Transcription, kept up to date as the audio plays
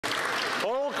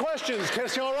questions.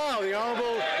 Question orale. The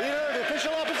Honourable Leader of the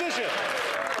Official Opposition.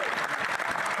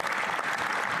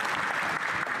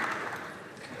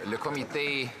 Le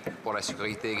Comité pour la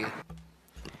sécurité.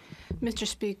 Mr.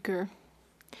 Speaker,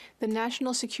 the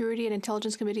National Security and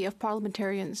Intelligence Committee of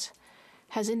Parliamentarians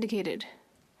has indicated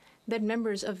that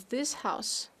members of this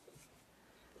House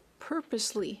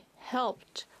purposely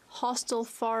helped hostile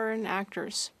foreign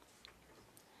actors.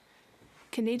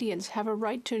 Canadians have a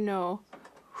right to know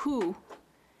who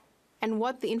and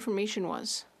what the information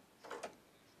was.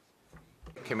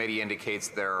 The committee indicates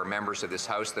there are members of this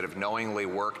House that have knowingly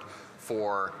worked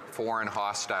for foreign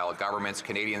hostile governments.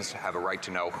 Canadians have a right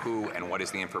to know who and what is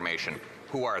the information.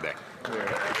 Who are they?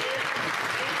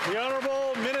 The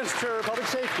Honourable Minister of Public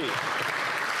Safety.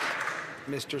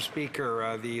 Mr.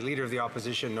 Speaker, the Leader of the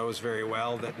Opposition knows very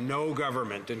well that no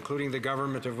government, including the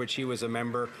government of which he was a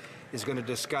member, is going to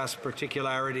discuss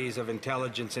particularities of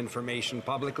intelligence information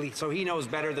publicly, so he knows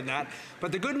better than that.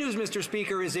 But the good news, Mr.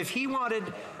 Speaker, is if he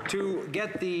wanted to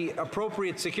get the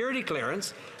appropriate security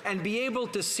clearance and be able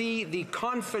to see the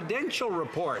confidential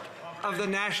report of the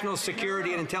National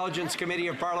Security and Intelligence Committee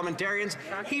of Parliamentarians,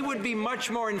 he would be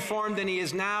much more informed than he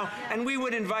is now, and we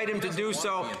would invite him to do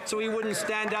so he wouldn't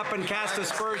stand up and cast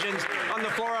aspersions on the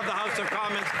floor of the House of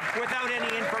Commons without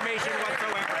any information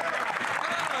whatsoever.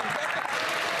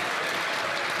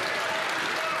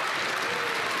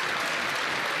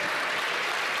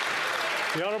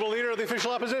 The Honourable Leader of the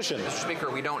Official Opposition. Mr. Speaker,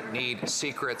 we don't need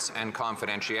secrets and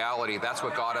confidentiality. That's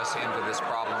what got us into this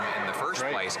problem in the first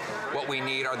place. What we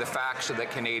need are the facts so that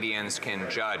Canadians can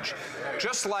judge.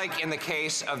 Just like in the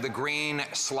case of the Green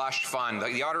Slush Fund,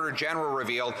 the Auditor General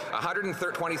revealed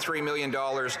 $123 million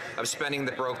of spending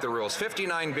that broke the rules,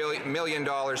 $59 million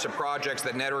of projects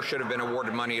that never should have been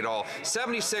awarded money at all,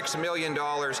 $76 million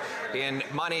in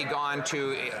money gone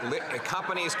to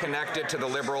companies connected to the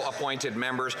Liberal-appointed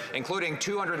members, including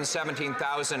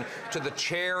 $217,000 to the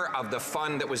chair of the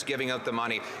fund that was giving out the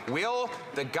money. Will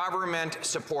the government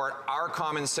support our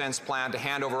common sense plan to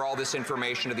hand over all this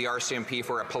information to the RCMP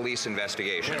for a police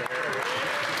investigation?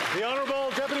 The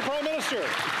Honourable Deputy Prime Minister.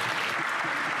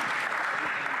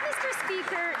 Mr.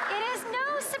 Speaker, it is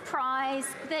no surprise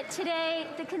that today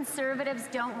the Conservatives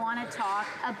don't want to talk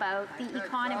about the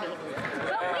economy.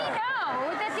 But we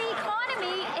know that the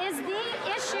economy is the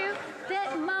issue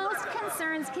that most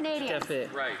concerns Canadians.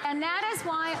 Right. And that is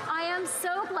why I am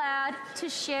so glad to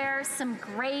share some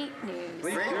great news.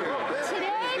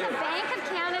 Today, the Bank of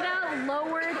Canada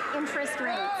lowered interest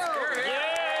rates. Yeah.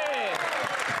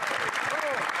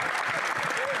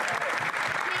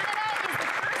 Canada is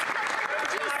the first country in the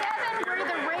G7 where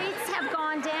the rates have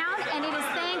gone down, and it is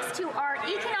thanks to our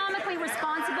economically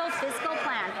responsible fiscal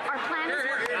plan. Our plan is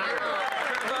working.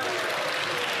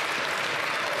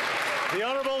 The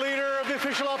Honourable Leader of the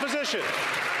Official Opposition.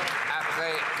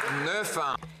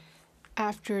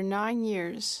 After 9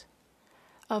 years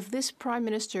of this Prime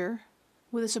Minister,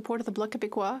 with the support of the Bloc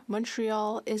Québécois,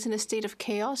 Montreal is in a state of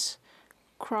chaos,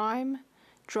 crime,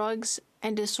 drugs,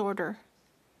 and disorder.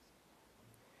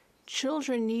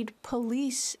 Children need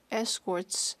police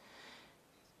escorts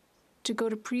to go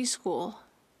to preschool.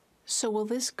 So will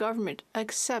this government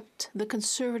accept the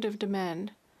Conservative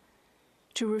demand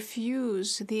to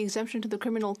refuse the exemption to the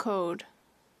Criminal Code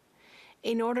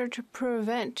in order to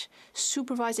prevent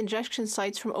supervised injection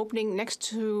sites from opening next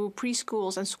to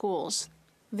preschools and schools?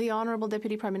 The Honourable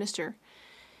Deputy Prime Minister.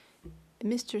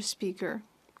 Mr. Speaker,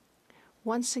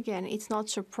 once again, it's not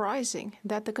surprising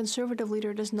that the Conservative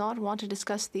leader does not want to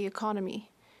discuss the economy.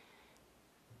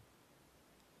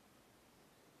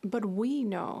 But we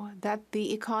know that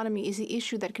the economy is the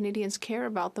issue that Canadians care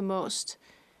about the most.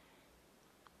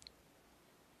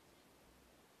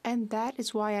 And that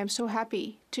is why I'm so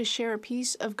happy to share a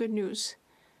piece of good news,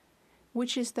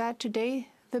 which is that today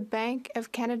the Bank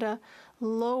of Canada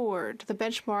lowered the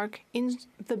benchmark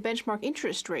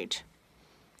interest rate.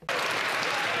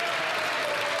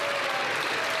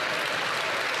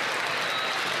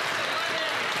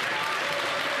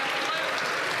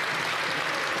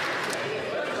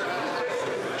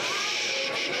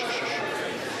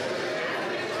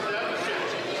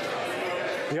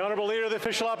 The Honourable Leader of the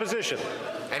Official Opposition.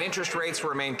 And interest rates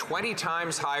remain 20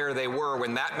 times higher they were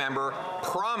when that member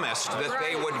promised that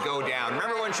they would go down.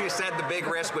 Remember when she said the big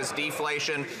risk was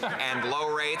deflation and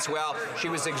low rates? Well, she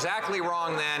was exactly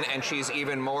wrong then, and she's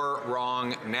even more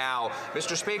wrong now.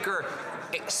 Mr. Speaker,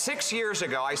 6 years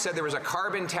ago, I said there was a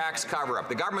carbon tax cover-up.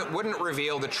 The government wouldn't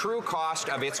reveal the true cost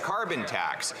of its carbon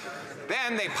tax.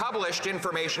 Then they published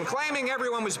information claiming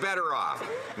everyone was better off.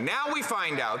 Now we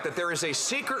find out that there is a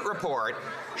secret report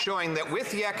showing that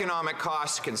with the economic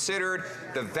costs considered,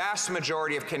 the vast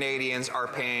majority of Canadians are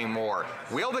paying more.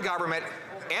 Will the government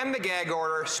end the gag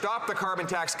order, stop the carbon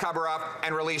tax cover-up,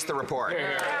 and release the report?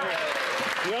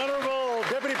 The Honourable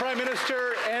Deputy Prime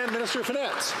Minister and Minister of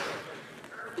Finance.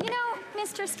 You know,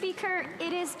 Mr. Speaker,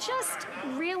 it is just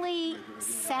really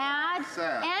sad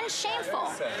and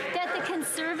shameful that the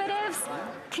Conservatives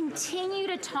continue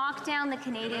to talk down the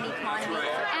Canadian economy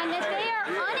and that they are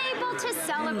unable to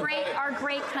celebrate our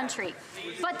great country.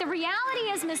 But the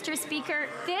reality is, Mr. Speaker,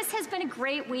 this has been a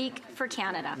great week for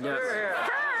Canada.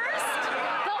 First,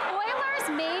 the Oilers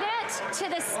made it to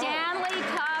the Stanley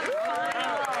Cup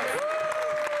Finals.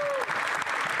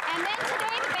 And then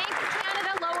today, the Bank of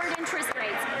Canada lowered interest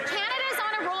rates. Canada's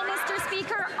on a roll, Mr.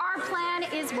 Speaker. Our plan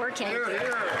is working.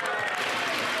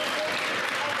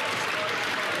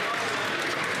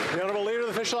 The Honourable Leader of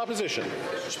the Official Opposition.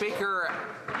 Speaker,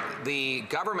 the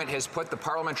government has put the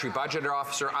Parliamentary Budget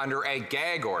Officer under a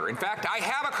gag order. In fact, I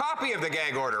have a copy of the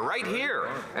gag order right here,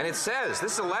 and it says,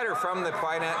 this is a letter from the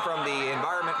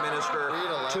Environment Minister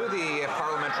to the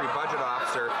Parliamentary Budget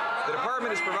Officer. The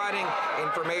Department is providing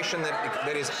information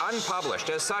that is unpublished.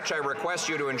 As such, I request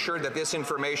you to ensure that this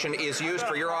information is used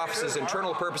for your office's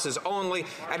internal purposes only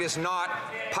and is not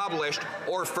published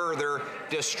or further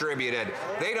distributed.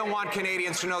 They don't want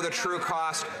Canadians to know the true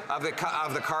cost of the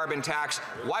carbon tax.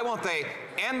 Why won't they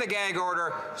end the gag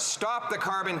order, stop the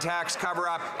carbon tax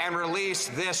cover-up, and release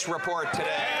this report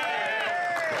today?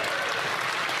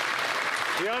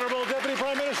 The Honourable Deputy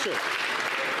Prime Minister.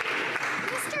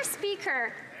 Mr.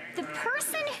 Speaker, the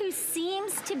person who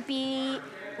seems to be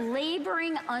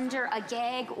laboring under a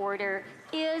gag order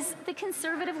is the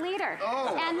Conservative leader.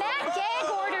 And that gag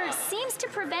order seems to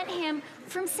prevent him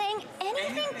from saying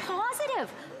anything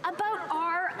positive about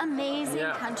our amazing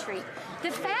country.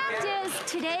 The fact is,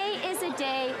 today is a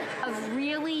day of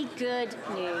really good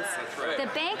news. The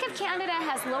Bank of Canada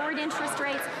has lowered interest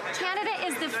rates. Canada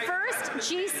is the first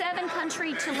G7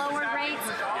 country to lower rates.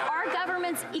 Our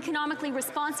government's economically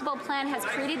responsible plan has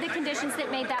created the conditions that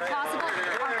made that possible.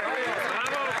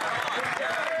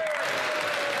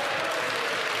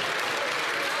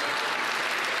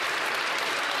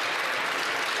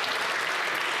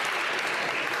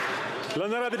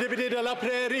 L'Honourable Député de La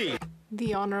Prairie.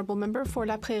 The Honourable Member for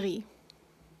La Prairie.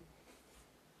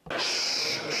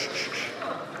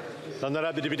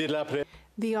 L'Honourable Député de La Prairie.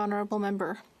 The Honourable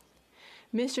Member.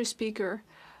 Mr. Speaker,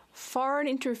 foreign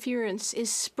interference is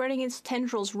spreading its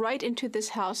tendrils right into this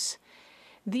House.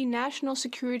 The National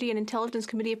Security and Intelligence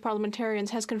Committee of Parliamentarians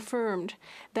has confirmed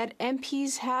that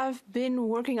MPs have been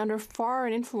working under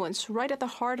foreign influence right at the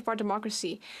heart of our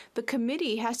democracy. The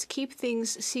committee has to keep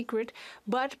things secret,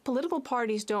 but political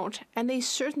parties don't, and they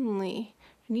certainly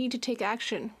need to take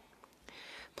action.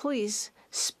 Please,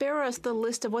 spare us the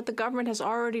list of what the government has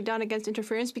already done against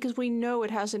interference because we know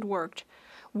it hasn't worked.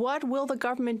 What will the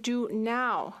government do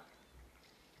now?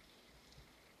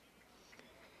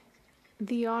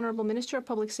 The Honourable Minister of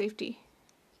Public Safety.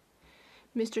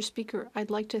 Mr. Speaker, I'd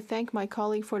like to thank my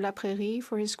colleague for La Prairie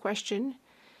for his question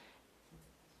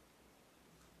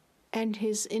and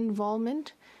his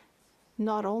involvement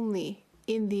not only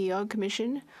in the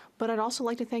Commission, but I'd also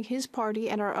like to thank his party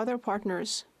and our other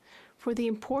partners for the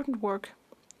important work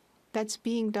that's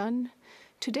being done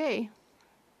today.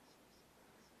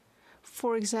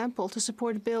 For example, to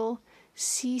support Bill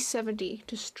C-70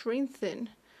 to strengthen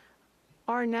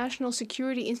our national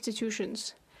security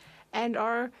institutions and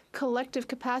our collective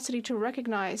capacity to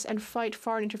recognize and fight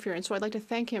foreign interference. So I'd like to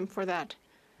thank him for that.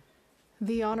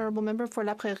 The Honourable Member for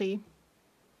La Prairie.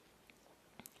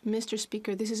 Mr.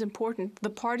 Speaker, this is important. The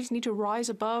parties need to rise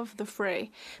above the fray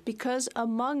because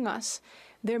among us,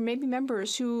 there may be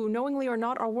members who, knowingly or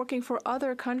not, are working for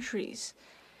other countries.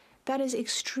 That is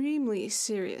extremely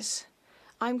serious.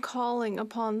 I'm calling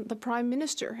upon the Prime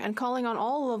Minister and calling on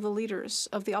all of the leaders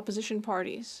of the opposition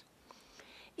parties.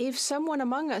 If someone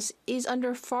among us is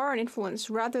under foreign influence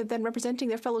rather than representing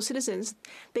their fellow citizens,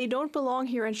 they don't belong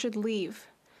here and should leave.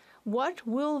 What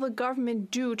will the government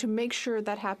do to make sure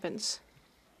that happens?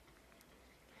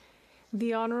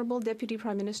 The Honourable Deputy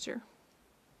Prime Minister.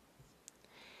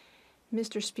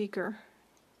 Mr. Speaker,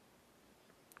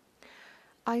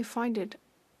 I find it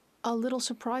a little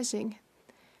surprising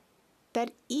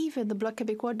that even the Bloc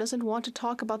Québécois doesn't want to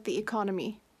talk about the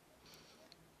economy.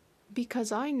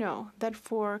 Because I know that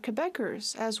for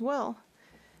Quebecers as well,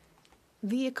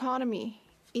 the economy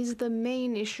is the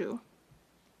main issue.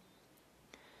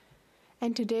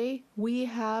 And today we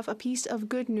have a piece of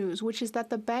good news, which is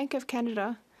that the Bank of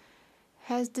Canada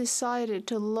has decided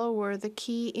to lower the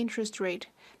key interest rate.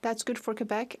 That's good for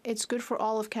Quebec. It's good for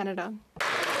all of Canada.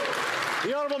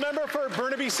 The honourable member for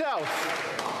Burnaby South.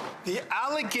 The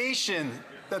allegation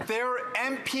that there are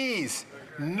MPs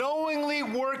knowingly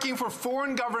working for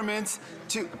foreign governments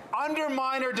to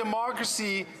undermine our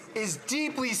democracy is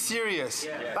deeply serious.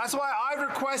 That's why I've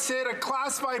requested a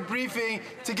classified briefing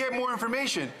to get more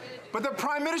information. But the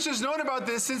Prime Minister's known about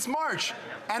this since March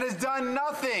and has done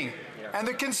nothing. And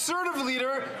the Conservative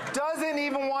leader doesn't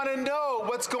even want to know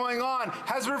what's going on,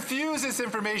 has refused this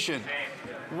information.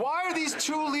 Why are these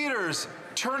two leaders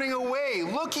turning away,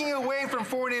 looking away from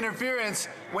foreign interference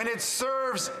when it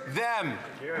serves them?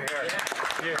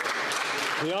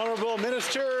 The Honourable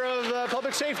Minister of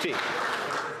Public Safety.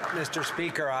 Mr.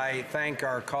 Speaker, I thank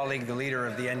our colleague, the leader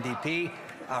of the NDP,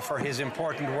 for his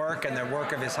important work and the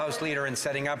work of his House leader in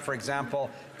setting up, for example,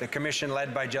 the commission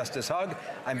led by Justice Hogg.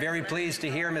 I'm very pleased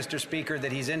to hear, Mr. Speaker,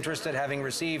 that he's interested, having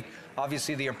received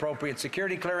obviously the appropriate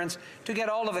security clearance, to get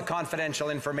all of the confidential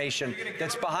information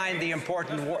that's behind the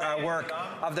important work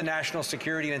of the National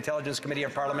Security and Intelligence Committee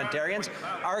of Parliamentarians.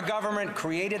 Our government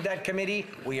created that committee.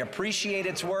 We appreciate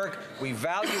its work. We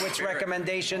value its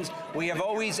recommendations. We have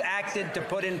always acted to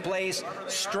put in place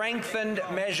strengthened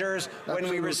measures when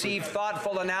we receive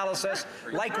thoughtful analysis,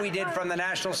 like we did from the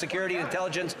National Security and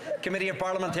Intelligence Committee of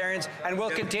Parliamentarians, and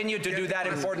we'll continue to do that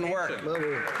important work.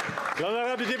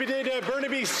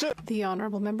 The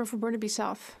Honourable Member for Burnaby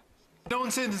South. Known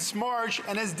since March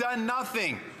and has done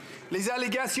nothing. Les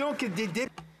allégations que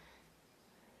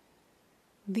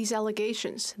These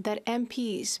allegations that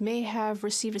MPs may have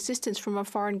received assistance from a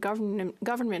foreign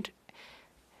government,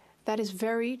 that is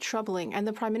very troubling. And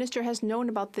the Prime Minister has known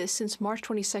about this since March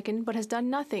 22nd, but has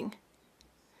done nothing.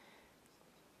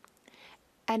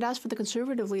 And as for the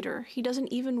Conservative leader, he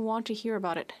doesn't even want to hear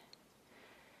about it.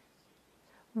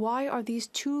 Why are these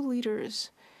two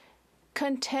leaders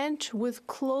content with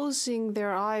closing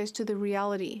their eyes to the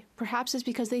reality? Perhaps it's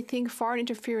because they think foreign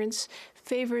interference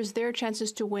favors their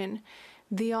chances to win.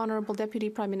 The Honourable Deputy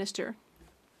Prime Minister.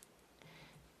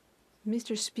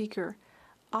 Mr. Speaker,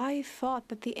 I thought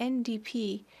that the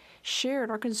NDP shared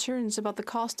our concerns about the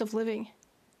cost of living.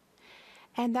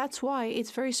 And that's why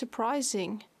it's very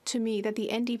surprising to me that the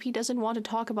NDP doesn't want to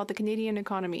talk about the Canadian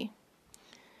economy.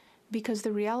 Because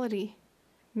the reality,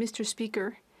 Mr.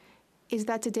 Speaker, is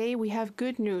that today we have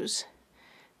good news.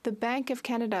 The Bank of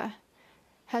Canada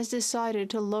has decided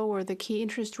to lower the key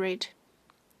interest rate.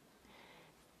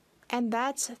 And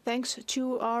that's thanks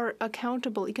to our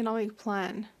accountable economic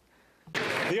plan.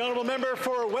 The Honourable Member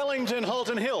for Wellington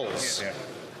Halton Hills.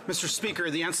 Mr.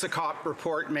 Speaker, the NSICOP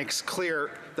report makes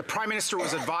clear the Prime Minister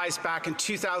was advised back in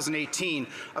 2018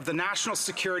 of the national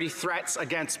security threats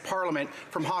against Parliament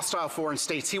from hostile foreign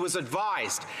states. He was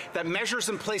advised that measures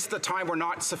in place at the time were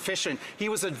not sufficient. He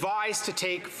was advised to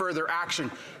take further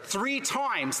action. 3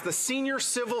 times, the senior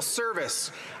civil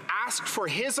service asked for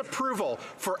his approval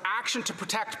for action to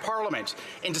protect Parliament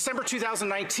in December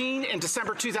 2019, in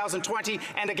December 2020,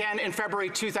 and again in February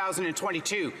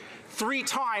 2022. 3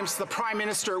 times the Prime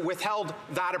Minister withheld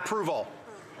that approval.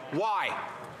 Why?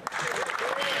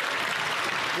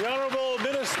 The Honourable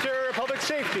Minister of Public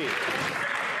Safety.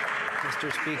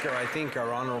 Mr. Speaker, I think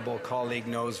our honourable colleague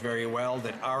knows very well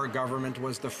that our government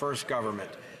was the first government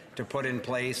to put in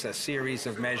place a series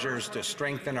of measures to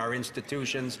strengthen our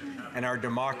institutions and our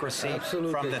democracy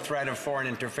from the threat of foreign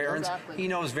interference. He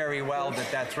knows very well that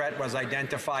that threat was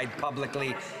identified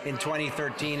publicly in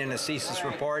 2013 in a CSIS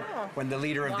report when the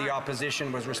Leader of the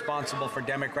Opposition was responsible for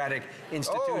democratic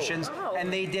institutions,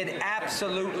 and they did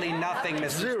absolutely nothing,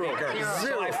 Mr. Speaker.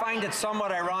 So I find it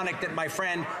somewhat ironic that my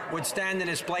friend would stand in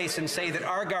his place and say that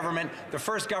our government, the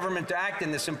first government to act in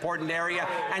this important area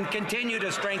and continue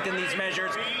to strengthen these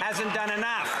measures, hasn't done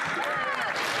enough.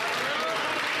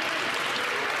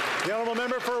 The Honourable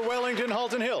Member for Wellington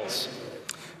Halton Hills.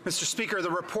 Mr. Speaker, the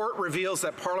report reveals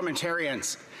that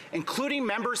parliamentarians, including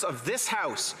members of this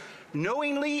House,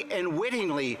 knowingly and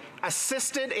wittingly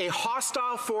assisted a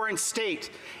hostile foreign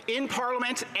state in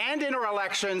Parliament and in our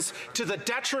elections to the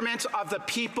detriment of the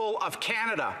people of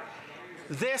Canada.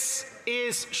 This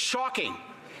is shocking.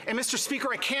 And Mr.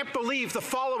 Speaker, I can't believe the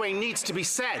following needs to be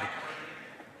said.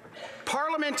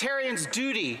 Parliamentarians'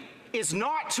 duty is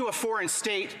not to a foreign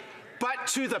state, but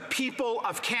to the people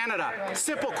of Canada.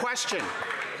 Simple question.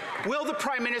 Will the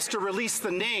Prime Minister release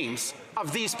the names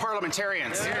of these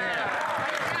parliamentarians?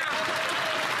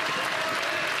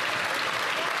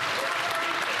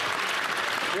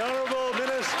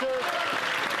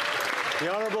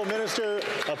 The Honourable Minister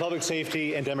of Public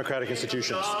Safety and Democratic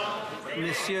Institutions.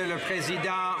 Monsieur le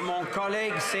Président, mon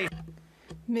collègue s'est...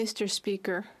 Mr.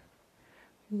 Speaker,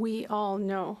 we all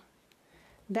know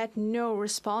that no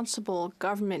responsible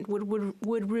government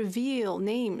would reveal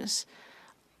names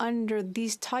under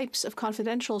these types of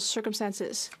confidential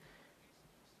circumstances.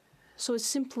 So it's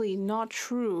simply not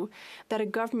true that a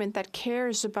government that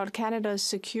cares about Canada's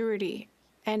security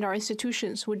and our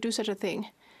institutions would do such a thing.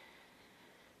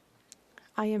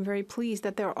 I am very pleased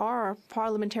that there are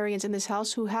parliamentarians in this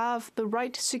House who have the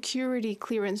right security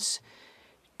clearance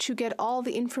to get all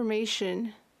the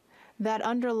information that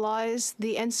underlies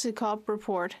the NSICOP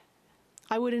report.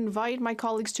 I would invite my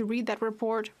colleagues to read that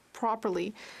report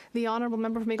properly. The Honourable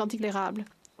Member from Mégantic-l'Érable.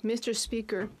 Mr.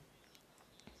 Speaker,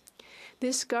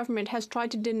 this government has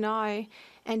tried to deny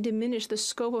and diminish the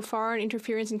scope of foreign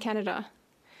interference in Canada.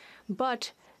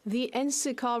 But the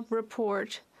NSICOP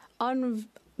report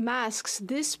unmasks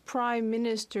this Prime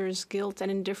Minister's guilt and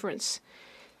indifference.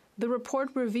 The report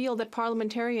revealed that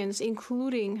parliamentarians,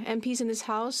 including MPs in this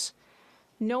House,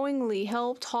 knowingly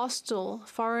helped hostile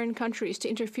foreign countries to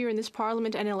interfere in this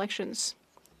Parliament and elections.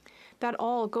 That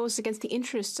all goes against the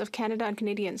interests of Canada and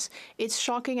Canadians. It's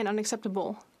shocking and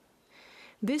unacceptable.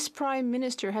 This Prime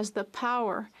Minister has the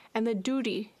power and the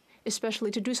duty, especially,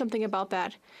 to do something about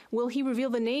that. Will he reveal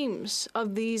the names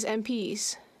of these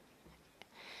MPs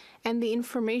and the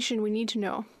information we need to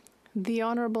know? The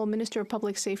Honourable Minister of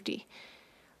Public Safety.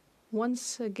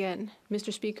 Once again,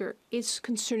 Mr. Speaker, it's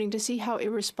concerning to see how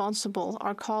irresponsible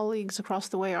our colleagues across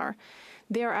the way are.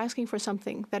 They are asking for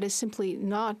something that is simply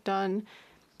not done.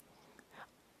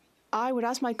 I would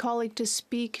ask my colleague to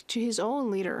speak to his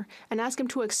own leader and ask him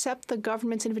to accept the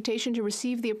government's invitation to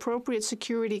receive the appropriate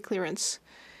security clearance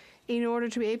in order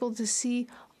to be able to see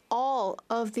all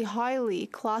of the highly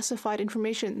classified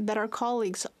information that our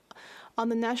colleagues on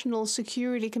the National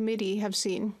Security Committee have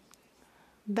seen.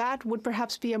 That would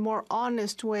perhaps be a more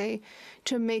honest way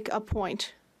to make a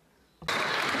point.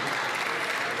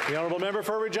 The Honourable Member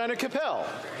for Regina Capel.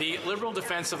 The Liberal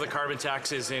defence of the carbon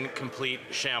tax is in complete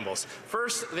shambles.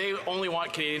 First, they only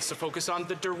want Canadians to focus on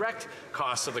the direct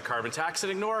costs of the carbon tax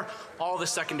and ignore all the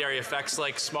secondary effects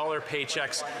like smaller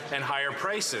paychecks and higher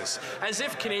prices, as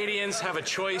if Canadians have a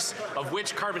choice of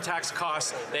which carbon tax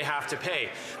costs they have to pay.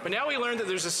 But now we learned that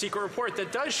there's a secret report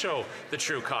that does show the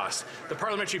true cost. The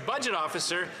Parliamentary Budget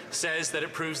Officer says that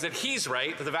it proves that he's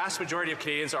right, that the vast majority of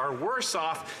Canadians are worse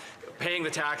off paying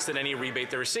the tax than any rebate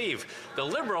they receive. The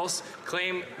Liberals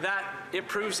claim that it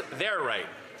proves they're right.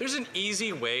 There's an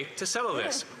easy way to settle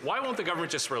this. Why won't the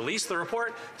government just release the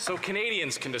report so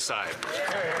Canadians can decide?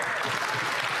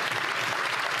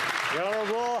 The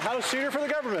Honourable House Leader for the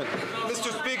Government.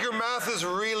 Mr. Speaker, math is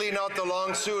really not the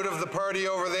long suit of the party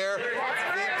over there.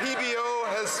 The PBO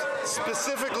has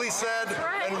specifically said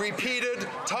and repeated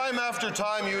time after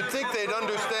time, you'd think they'd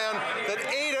understand that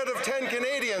 8 out of 10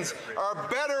 Canadians are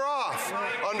better off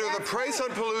under the price on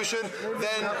pollution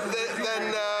than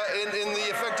in the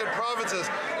affected provinces.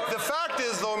 The fact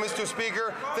is, though, Mr.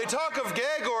 Speaker, they talk of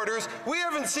gag orders. We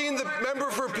haven't seen the member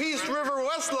for Peace River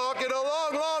Westlock in a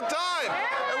long, long time.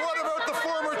 And what about the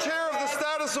former chair of the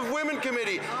Status of Women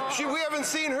Committee? We haven't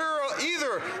seen her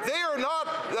either. They are not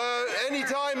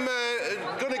anytime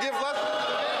going to give less.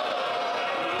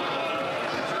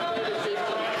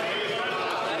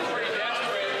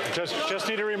 Just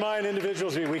need to remind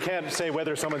individuals we can't say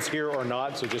whether someone's here or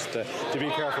not, so just to be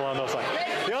careful on those lines.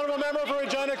 The Honourable Member for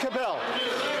Regina Capel.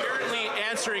 Apparently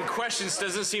answering questions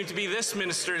doesn't seem to be this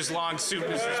minister's long suit,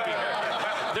 Mr.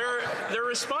 Speaker. Their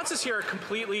responses here are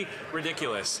completely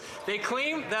ridiculous. They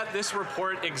claim that this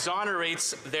report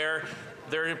exonerates their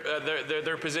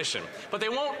position, but they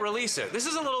won't release it. This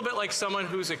is a little bit like someone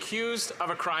who's accused of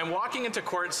a crime walking into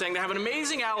court saying they have an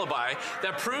amazing alibi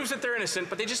that proves that they're innocent,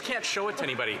 but they just can't show it to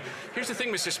anybody. Here's the thing,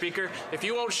 Mr. Speaker, if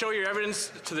you won't show your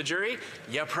evidence to the jury,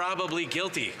 you're probably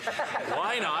guilty.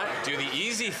 Why not do the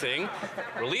easy thing,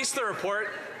 release the report,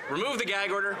 remove the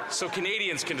gag order so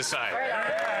Canadians can decide?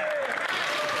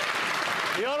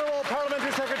 The Honourable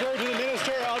Parliamentary Secretary to the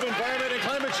Minister of Environment and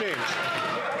Climate Change.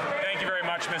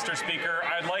 Mr. Speaker.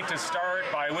 I'd like to start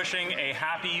by wishing a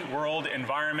happy World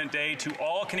Environment Day to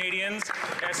all Canadians,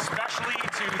 especially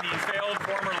to the failed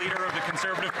former leader of the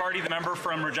Conservative Party, the member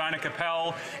from Regina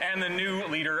Capel, and the new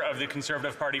leader of the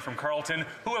Conservative Party from Carleton,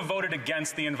 who have voted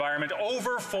against the environment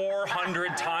over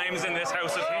 400 times in this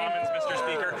House of Commons, Mr.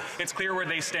 Speaker. It's clear where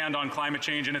they stand on climate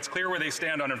change, and it's clear where they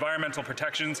stand on environmental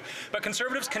protections. But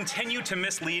Conservatives continue to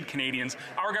mislead Canadians.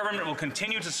 Our government will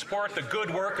continue to support the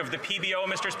good work of the PBO,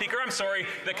 Mr. Speaker. I'm sorry,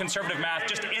 that Conservative math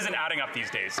just isn't adding up these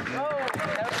days.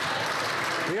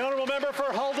 The honourable member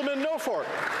for Haldimand-Norfolk.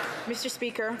 Mr.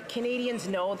 Speaker, Canadians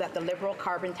know that the Liberal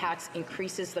carbon tax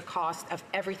increases the cost of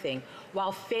everything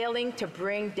while failing to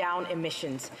bring down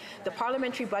emissions. The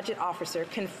Parliamentary Budget Officer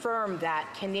confirmed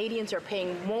that Canadians are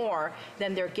paying more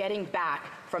than they're getting back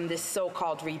from this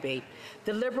so-called rebate.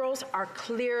 The Liberals are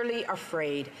clearly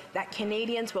afraid that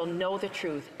Canadians will know the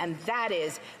truth, and that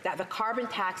is that the carbon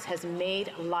tax has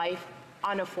made life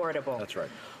unaffordable. That's right.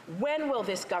 When will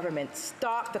this government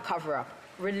stop the cover-up,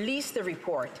 release the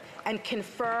report, and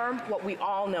confirm what we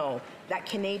all know, that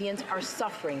Canadians are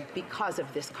suffering because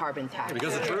of this carbon tax?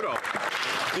 Because of Trudeau.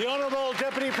 The Honourable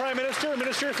Deputy Prime Minister,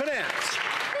 Minister of Finance.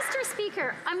 Mr.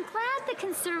 Speaker, I'm glad the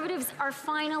Conservatives are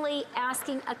finally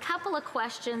asking a couple of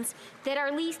questions that are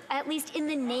at least in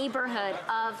the neighborhood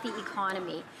of the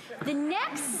economy. The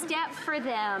next step for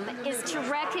them is to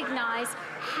recognize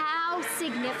how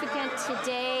significant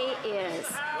today is.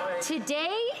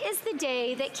 Today is the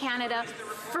day that Canada,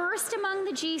 first among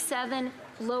the G7,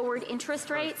 lowered interest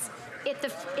rates.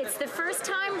 It's the first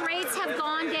time rates have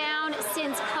gone down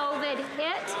since COVID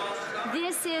hit.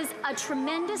 This is a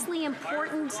tremendously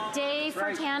important day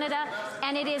for Canada,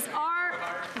 and it is our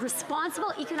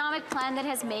responsible economic plan that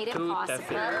has made it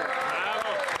possible.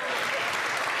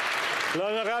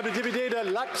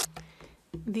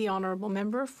 The honourable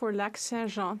member for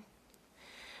Lac-Saint-Jean.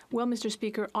 Well, Mr.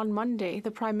 Speaker, on Monday,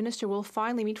 the Prime Minister will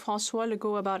finally meet François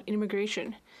Legault about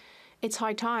immigration. It's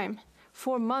high time.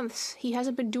 For months, he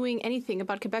hasn't been doing anything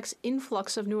about Quebec's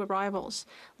influx of new arrivals.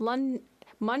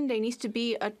 Monday needs to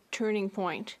be a turning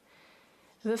point.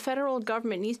 The federal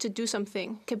government needs to do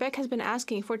something. Quebec has been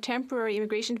asking for temporary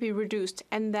immigration to be reduced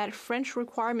and that French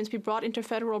requirements be brought into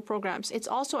federal programs. It's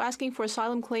also asking for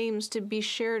asylum claims to be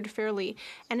shared fairly,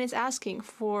 and it's asking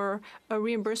for a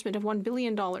reimbursement of $1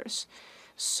 billion.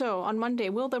 So, on Monday,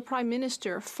 will the Prime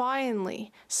Minister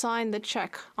finally sign the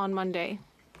check on Monday?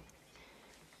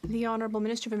 The Honourable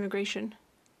Minister of Immigration.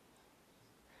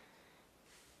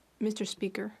 Mr.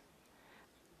 Speaker,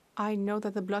 I know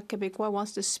that the Bloc Québécois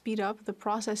wants to speed up the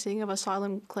processing of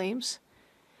asylum claims,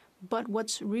 but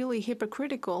what's really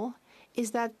hypocritical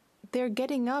is that they're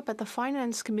getting up at the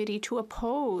Finance Committee to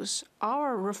oppose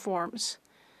our reforms,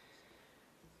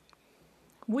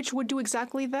 which would do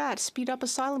exactly that, speed up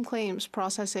asylum claims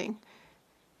processing.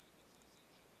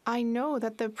 I know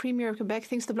that the Premier of Quebec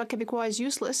thinks the Bloc Québécois is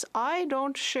useless. I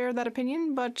don't share that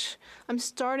opinion, but I'm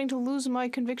starting to lose my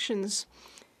convictions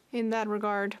in that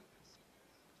regard.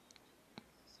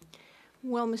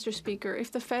 Well, Mr. Speaker,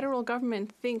 if the federal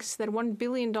government thinks that $1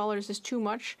 billion is too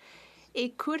much,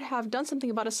 it could have done something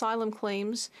about asylum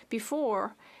claims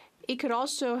before. It could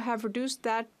also have reduced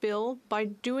that bill by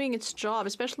doing its job,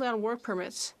 especially on work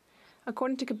permits.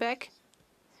 According to Quebec,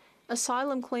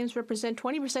 asylum claims represent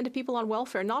 20% of people on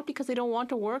welfare, not because they don't want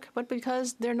to work, but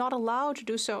because they're not allowed to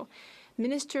do so.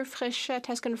 Minister Fréchette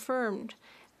has confirmed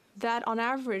that, on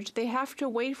average, they have to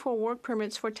wait for work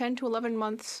permits for 10 to 11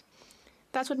 months.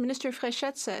 That's what Minister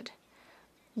Fréchette said.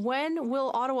 When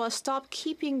will Ottawa stop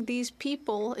keeping these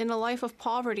people in a life of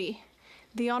poverty?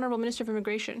 The Honourable Minister of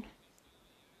Immigration.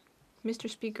 Mr.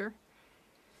 Speaker,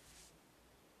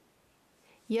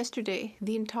 yesterday,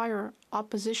 the entire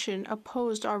opposition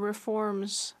opposed our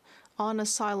reforms on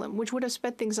asylum, which would have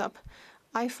sped things up.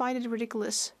 I find it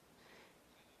ridiculous.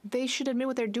 They should admit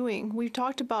what they're doing. We've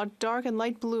talked about dark and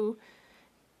light blue,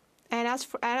 and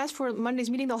as for Monday's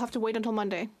meeting, they'll have to wait until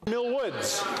Monday. Mill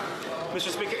Woods. Mr.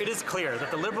 Speaker, it is clear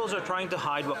that the Liberals are trying to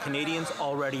hide what Canadians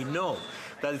already know,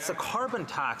 that it's a carbon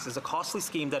tax is a costly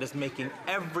scheme that is making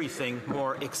everything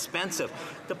more expensive.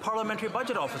 The Parliamentary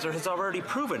Budget Officer has already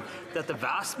proven that the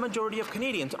vast majority of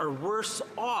Canadians are worse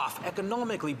off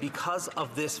economically because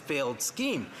of this failed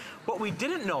scheme. What we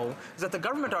didn't know is that the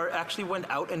government actually went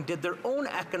out and did their own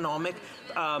economic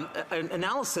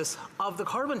analysis of the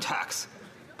carbon tax,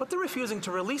 but they're refusing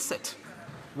to release it.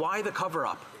 Why the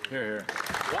cover-up? Here, here.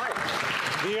 Why?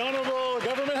 The Honourable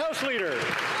Government House Leader.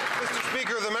 Mr.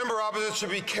 Speaker, the member opposite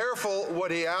should be careful what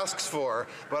he asks for,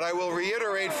 but I will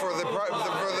reiterate for the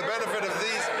benefit of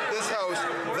this House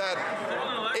that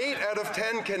 8 out of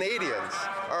 10 Canadians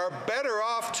are better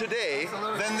off today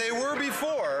than they were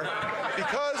before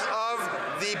because of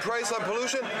the price on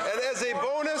pollution. And as a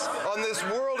bonus on this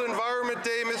World Environment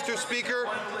Day, Mr. Speaker,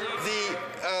 the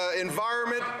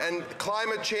Environment and and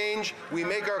climate change, we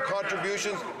make our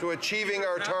contributions to achieving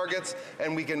our targets,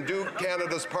 and we can do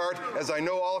Canada's part, as I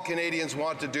know all Canadians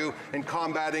want to do, in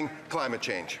combating climate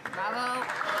change. Bravo.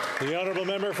 The honourable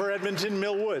member for Edmonton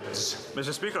Millwoods.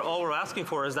 Mr. Speaker, all we're asking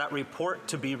for is that report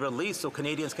to be released so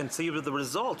Canadians can see the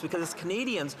results, because it's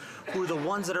Canadians who are the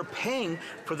ones that are paying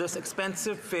for this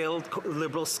expensive, failed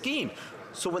Liberal scheme.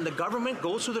 So when the government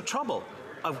goes through the trouble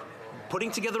of putting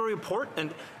together a report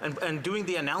and doing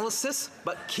the analysis,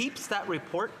 but keeps that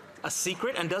report a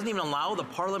secret and doesn't even allow the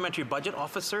parliamentary budget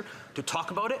officer to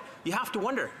talk about it, you have to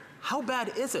wonder, how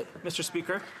bad is it, Mr.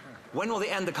 Speaker? When will they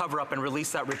end the cover-up and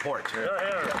release that report?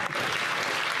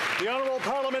 The Honourable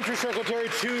Parliamentary Secretary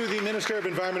to the Minister of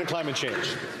Environment and Climate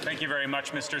Change. Thank you very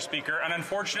much, Mr. Speaker. And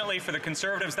unfortunately for the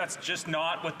Conservatives, that's just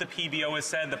not what the PBO has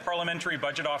said. The Parliamentary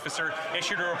Budget Officer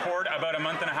issued a report about a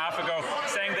month and a half ago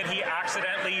saying that he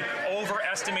accidentally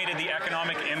overestimated the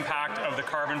economic impact of the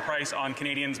carbon price on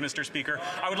Canadians, Mr. Speaker.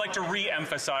 I would like to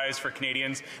re-emphasize for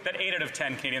Canadians that 8 out of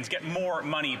 10 Canadians get more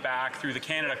money back through the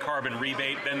Canada Carbon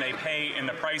Rebate than they pay in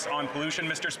the price on pollution,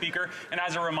 Mr. Speaker. And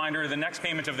as a reminder, the next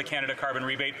payment of the Canada Carbon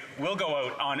Rebate will go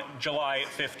out on July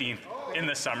 15th in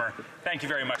the summer. Thank you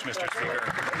very much, Mr. Speaker.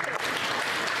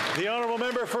 The honourable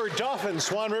member for Dauphin,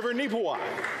 Swan River, Neepawa.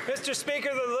 Mr. Speaker,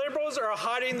 the Liberals are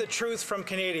hiding the truth from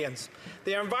Canadians.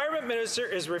 The Environment Minister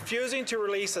is refusing to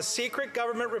release a secret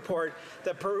government report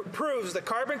that proves the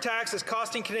carbon tax is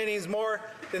costing Canadians more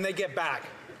than they get back.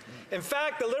 In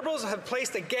fact, the Liberals have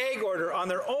placed a gag order on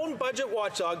their own budget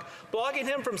watchdog, blocking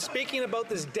him from speaking about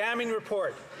this damning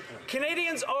report.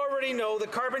 Canadians already know the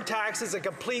carbon tax is a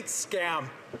complete scam.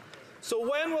 So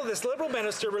when will this Liberal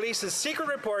minister release his secret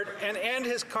report and end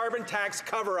his carbon tax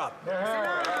cover-up?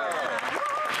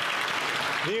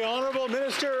 The Honourable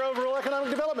Minister of Rural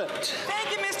Economic Development. Thank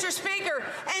you, Mr. Speaker.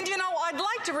 And you know, I'd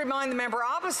like to remind the member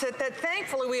opposite that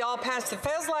thankfully we all passed the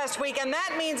Fez last week, and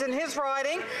that means in his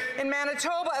riding in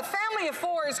Manitoba, a family of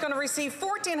 4 is going to receive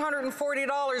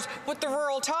 $1,440 with the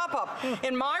rural top-up.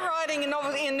 In my riding in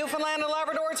Newfoundland and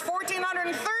Labrador, it's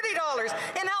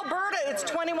 $1,430. In Alberta, it's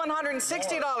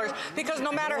 $2,160. Because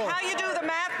no matter how you do the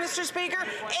math, Mr. Speaker,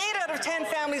 8 out of 10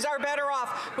 families are better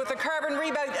off with the carbon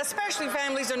rebate, especially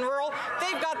families in rural.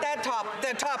 They've got that top-up.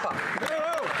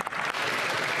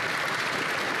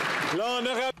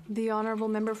 The honourable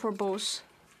member for Beauce.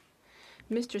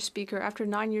 Mr. Speaker, after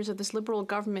 9 years of this Liberal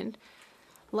government,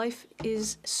 life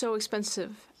is so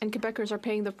expensive, and Quebecers are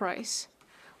paying the price.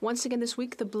 Once again this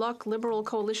week, the Bloc Liberal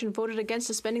coalition voted against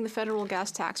suspending the federal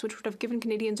gas tax, which would have given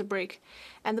Canadians a break,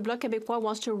 and the Bloc Québécois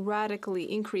wants to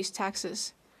radically increase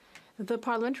taxes. The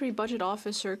parliamentary budget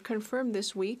officer confirmed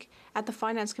this week at the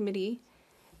Finance Committee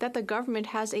that the government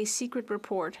has a secret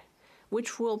report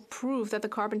which will prove that the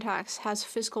carbon tax has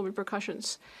fiscal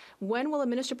repercussions. When will the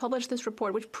minister publish this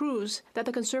report which proves that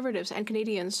the Conservatives and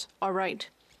Canadians are right?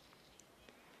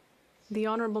 The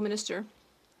Honourable Minister.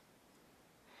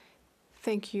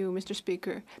 Thank you, Mr.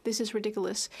 Speaker. This is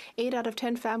ridiculous. 8 out of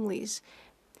 10 families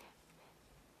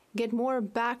get more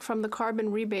back from the carbon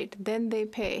rebate than they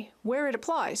pay, where it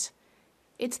applies.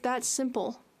 It's that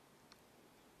simple.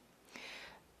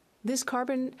 This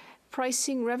carbon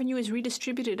pricing revenue is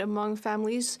redistributed among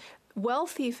families.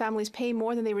 Wealthy families pay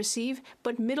more than they receive,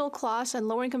 but middle class and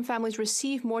lower income families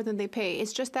receive more than they pay.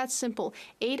 It's just that simple.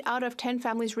 8 out of 10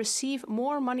 families receive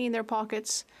more money in their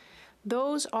pockets.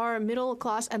 Those are middle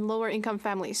class and lower income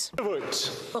families. In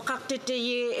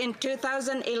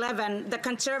 2011, the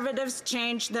Conservatives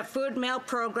changed the food meal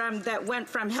program that went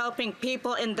from helping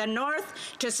people in the north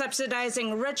to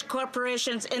subsidizing rich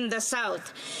corporations in the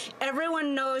south.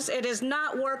 Everyone knows it is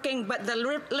not working, but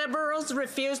the Liberals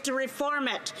refuse to reform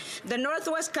it. The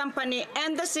Northwest Company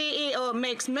and the CEO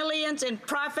makes millions in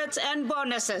profits and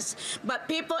bonuses, but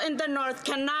people in the north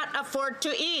cannot afford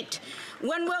to eat.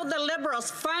 When will the Liberals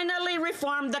finally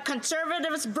reform the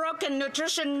Conservatives' broken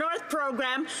Nutrition North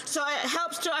program so it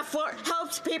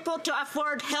helps people to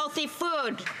afford healthy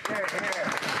food?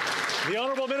 The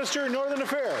Honourable Minister, Northern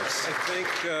Affairs. I thank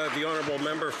the Honourable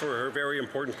Member for her very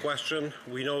important question.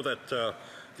 We know that the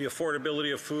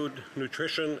affordability of food,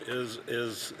 nutrition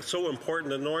is so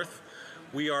important in the North.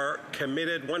 We are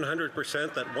committed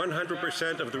 100% that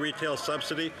 100% of the retail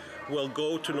subsidy will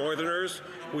go to Northerners.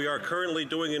 We are currently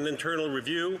doing an internal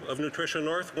review of Nutrition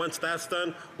North. Once that's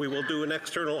done, we will do an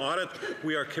external audit.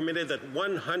 We are committed that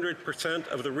 100%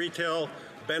 of the retail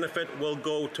benefit will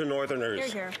go to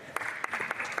Northerners. Hear, hear.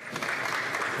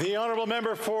 The Honourable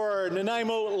Member for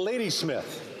Nanaimo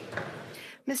Ladysmith.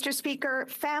 Mr. Speaker,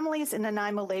 families in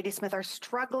Nanaimo Ladysmith are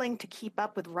struggling to keep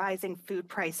up with rising food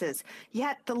prices.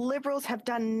 Yet the Liberals have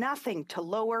done nothing to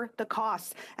lower the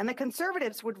costs, and the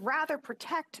Conservatives would rather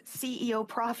protect CEO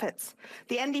profits.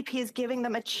 The NDP is giving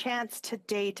them a chance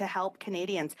today to help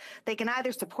Canadians. They can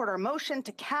either support our motion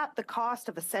to cap the cost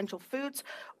of essential foods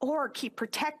or keep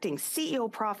protecting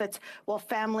CEO profits while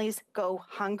families go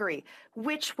hungry.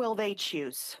 Which will they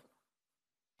choose?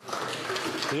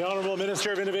 The Honourable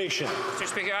Minister of Innovation. Mr.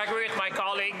 Speaker, I agree with my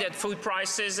colleague that food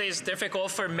prices is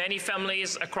difficult for many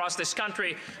families across this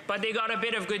country, but they got a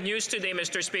bit of good news today,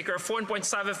 Mr. Speaker.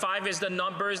 4.75 is the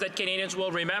numbers that Canadians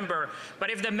will remember. But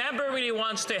if the member really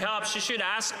wants to help, she should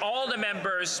ask all the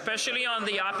members, especially on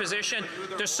the opposition,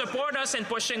 to support us in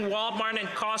pushing Walmart and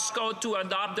Costco to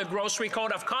adopt the Grocery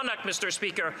Code of Conduct, Mr.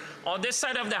 Speaker. On this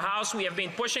side of the House, we have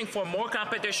been pushing for more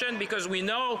competition because we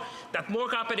know that more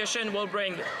competition will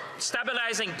bring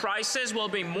stabilizing prices, will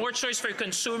bring more choice for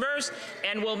consumers,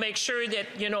 and will make sure that,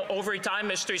 over time,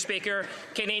 Mr. Speaker,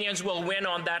 Canadians will win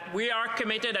on that. We are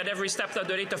committed at every step of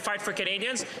the way to fight for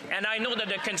Canadians, and I know that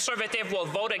the Conservative will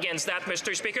vote against that,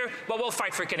 Mr. Speaker, but we'll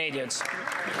fight for Canadians.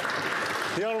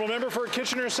 The Honourable Member for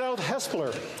Kitchener South,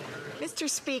 Hespeler. Mr.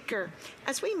 Speaker,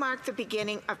 as we mark the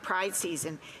beginning of Pride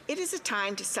season, it is a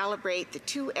time to celebrate the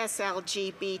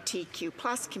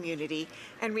 2SLGBTQ+ community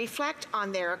and reflect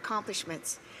on their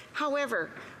accomplishments.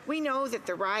 However, we know that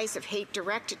the rise of hate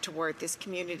directed toward this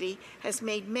community has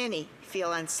made many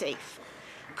feel unsafe.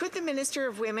 Could the Minister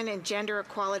of Women and Gender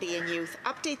Equality and Youth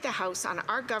update the House on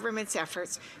our government's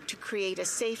efforts to create a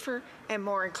safer and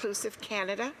more inclusive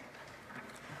Canada?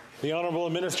 The Honourable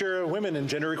Minister of Women and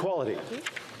Gender Equality.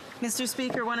 Mr.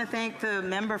 Speaker, I want to thank the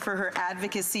member for her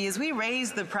advocacy. As we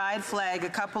raised the Pride flag a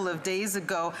couple of days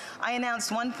ago, I announced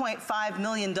 $1.5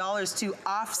 million to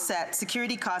offset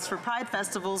security costs for Pride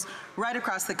festivals right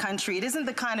across the country. It isn't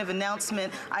the kind of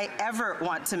announcement I ever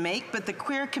want to make, but the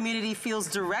queer community feels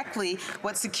directly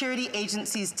what security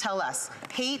agencies tell us.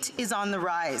 Hate is on the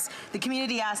rise. The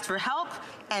community asked for help,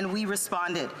 and we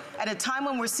responded. At a time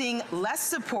when we're seeing less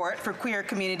support for queer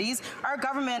communities, our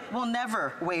government will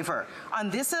never waver.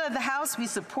 On this side of the House, we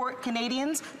support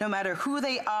Canadians, no matter who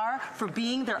they are, for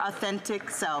being their authentic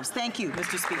selves. Thank you,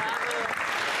 Mr. Speaker.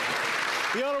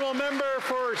 The Honourable Member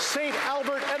for St.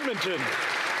 Albert, Edmonton.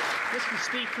 Mr.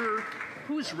 Speaker,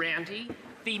 who's Randy?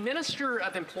 The Minister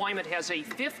of Employment has a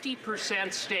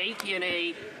 50% stake in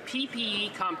a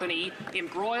PPE company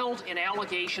embroiled in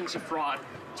allegations of fraud.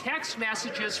 Text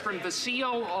messages from the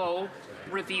COO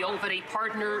reveal that a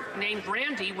partner named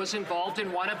Randy was involved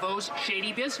in one of those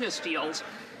shady business deals.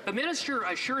 The minister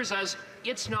assures us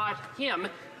it's not him,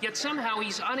 yet somehow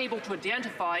he's unable to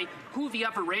identify who the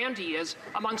other Randy is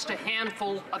amongst a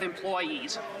handful of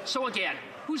employees. So again,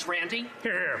 who's Randy?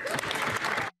 Here.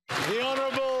 The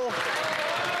Honourable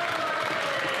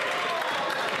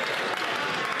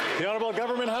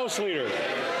Government House Leader.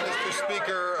 Mr.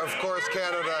 Speaker, of course,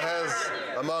 Canada has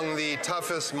among the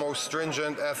toughest, most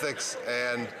stringent ethics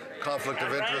and conflict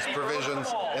of interest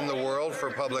provisions in the world for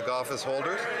public office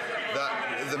holders.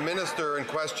 The minister in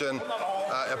question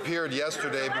appeared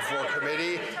yesterday before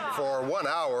committee for 1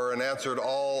 hour and answered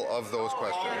all of those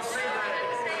questions.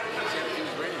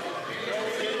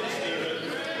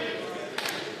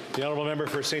 The Honourable Member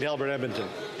for St. Albert, Edmonton.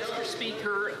 Mr.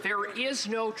 Speaker, there is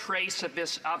no trace of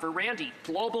this other Randy.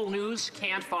 Global News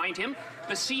can't find him.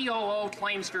 The COO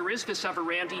claims there is this other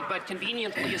Randy, but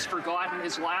conveniently has forgotten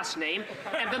his last name.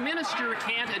 And the minister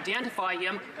can't identify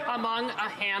him among a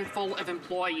handful of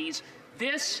employees.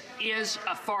 This is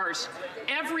a farce.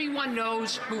 Everyone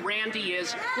knows who Randy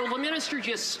is. Will the minister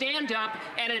just stand up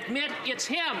and admit it's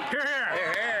him? Here, here.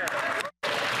 Here.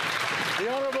 The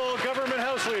Honourable Government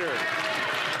House Leader.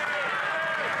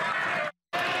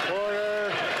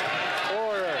 Order.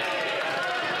 Order.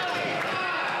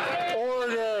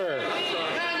 Order.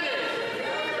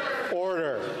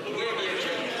 Order.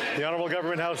 The Honourable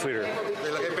Government House Leader.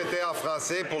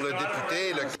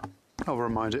 I'll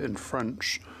remind it in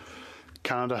French.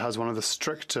 Canada has one of the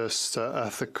strictest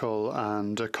ethical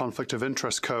and conflict of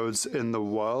interest codes in the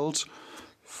world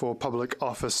for public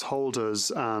office holders,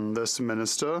 and this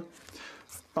minister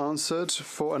answered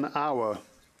for an hour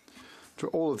to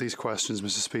all of these questions,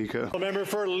 Mr. Speaker. The member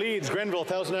for Leeds, Grenville,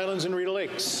 Thousand Islands and Rideau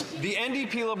Lakes. The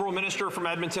NDP Liberal minister from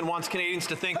Edmonton wants Canadians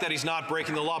to think that he's not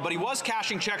breaking the law, but he was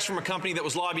cashing checks from a company that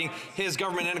was lobbying his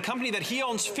government, and a company that he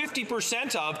owns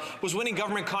 50% of was winning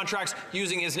government contracts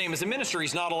using his name as a minister.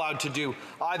 He's not allowed to do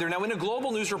either. Now, in a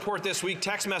Global News report this week,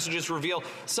 text messages reveal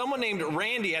someone named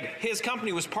Randy at his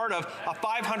company was part of a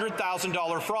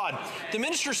 $500,000 fraud. The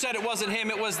minister said it wasn't him,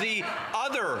 it was the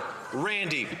other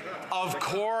Randy. Of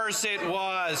course it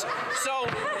was. So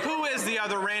who is the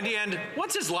other Randy, and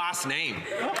what's his last name?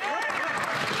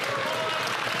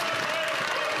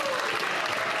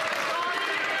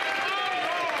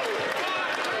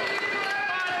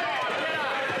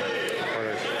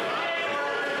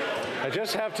 I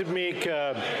just have to make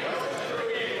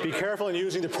be careful in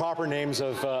using the proper names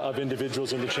of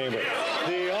individuals in the chamber.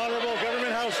 The Honourable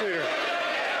Government House Leader.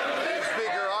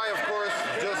 Speaker, I, of course,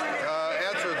 just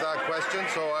answered that question,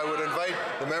 so I would invite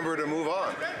the member to move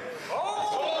on.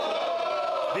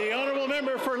 The Honourable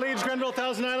Member for Leeds, Grenville,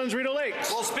 Thousand Islands, Rideau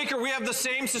Lakes. Well, Speaker, we have the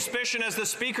same suspicion as the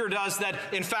Speaker does that,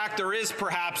 in fact, there is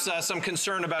perhaps some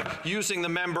concern about using the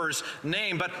member's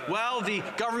name. But, well, the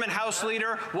Government House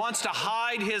Leader wants to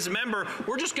hide his member.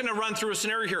 We're just going to run through a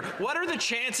scenario here. What are the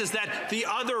chances that the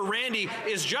other Randy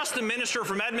is just the minister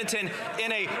from Edmonton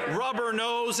in a rubber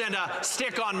nose and a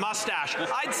stick-on mustache?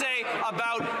 I'd say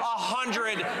about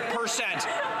 100%.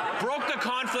 Broke the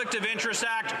Conflict of Interest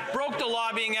Act, broke the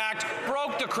Lobbying Act,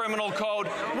 broke the Criminal Code.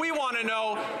 We want to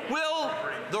know, will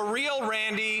the real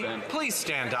Randy please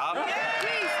stand up?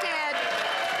 Please stand.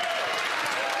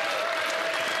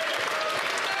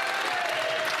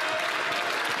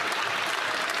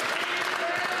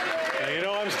 Now, you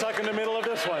know I'm stuck in the middle of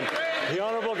this one. The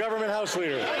Honourable Government House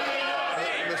Leader.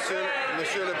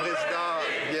 Monsieur le Président,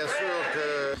 bien sûr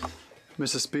que...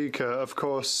 Mr. Speaker, of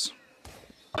course.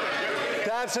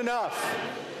 That's enough.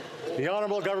 The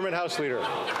Honourable Government House Leader.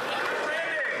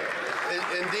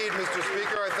 Indeed, Mr.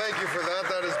 Speaker, I thank you for that.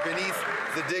 That is beneath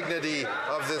the dignity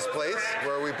of this place,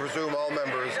 where we presume all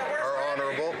members are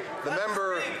honourable. The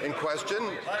member in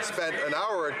question spent an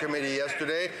hour at committee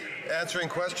yesterday answering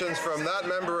questions from that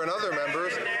member and other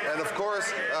members, and of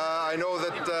course, I know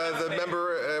that the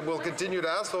member will continue to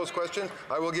ask those questions.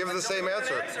 I will give the same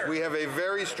answer. We have a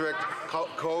very strict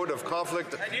code of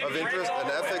conflict of interest and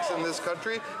ethics in this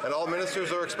country, and all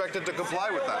ministers are expected to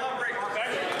comply with that.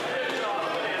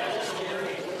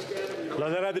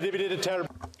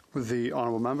 The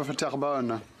Honourable Member for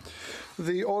Terrebonne.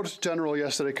 The Auditor General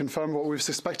yesterday confirmed what we've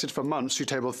suspected for months. She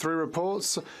tabled 3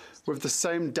 reports with the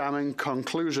same damning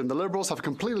conclusion. The Liberals have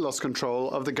completely lost control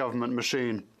of the government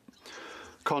machine.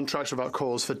 Contracts without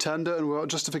calls for tender and without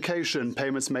justification,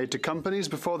 payments made to companies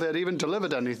before they had even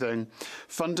delivered anything,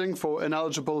 funding for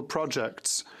ineligible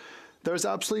projects. There is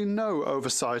absolutely no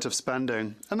oversight of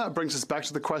spending. And that brings us back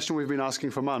to the question we've been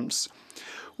asking for months.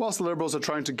 Whilst the Liberals are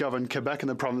trying to govern Quebec and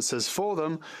the provinces for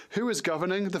them, who is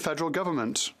governing the federal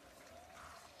government?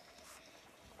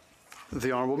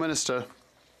 The Honourable Minister.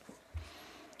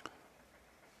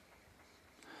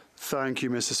 Thank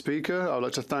you, Mr. Speaker. I would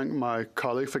like to thank my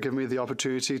colleague for giving me the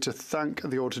opportunity to thank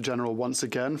the Auditor General once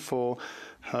again for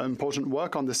her important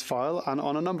work on this file and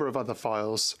on a number of other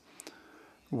files.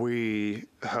 We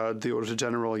heard the Auditor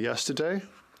General yesterday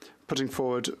putting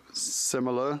forward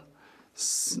similar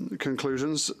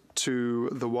conclusions to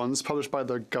the ones published by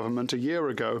the government a year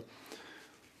ago.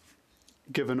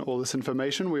 Given all this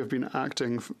information, we have been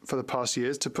acting for the past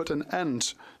years to put an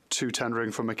end to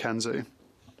tendering for Mackenzie.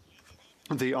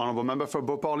 The Honourable Member for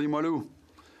Beauport-Limoilou.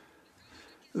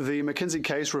 The McKinsey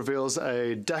case reveals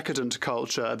a decadent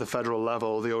culture at the federal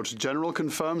level. The Auditor General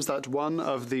confirms that one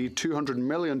of the $200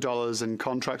 million in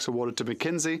contracts awarded to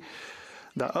McKinsey,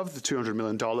 that of the $200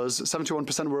 million,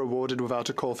 71% were awarded without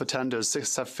a call for tenders,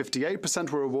 58%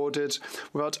 were awarded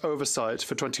without oversight.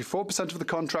 For 24% of the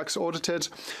contracts audited,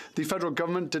 the federal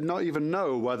government did not even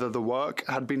know whether the work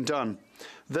had been done.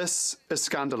 This is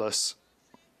scandalous.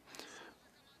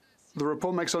 The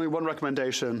report makes only one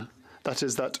recommendation, that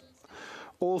is that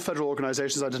all federal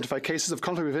organizations identify cases of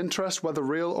conflict of interest, whether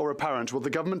real or apparent. Will the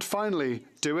government finally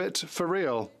do it for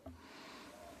real?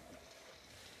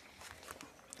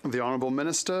 The Honourable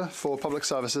Minister for Public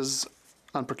Services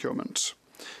and Procurement.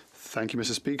 Thank you,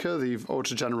 Mr. Speaker. The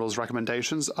Auditor General's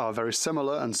recommendations are very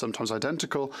similar and sometimes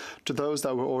identical to those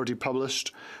that were already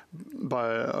published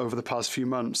over the past few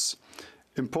months.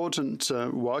 Important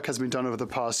work has been done over the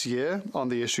past year on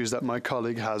the issues that my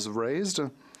colleague has raised.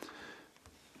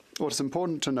 What's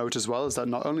important to note as well is that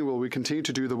not only will we continue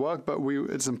to do the work, but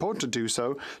it's important to do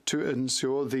so to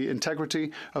ensure the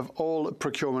integrity of all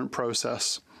procurement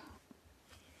process.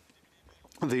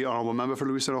 The Honourable Member for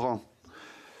Louis Saint Laurent.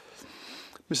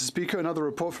 Mr. Speaker, another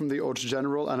report from the Auditor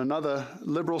General and another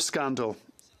Liberal scandal.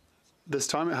 This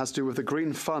time it has to do with the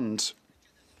Green Fund.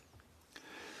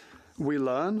 We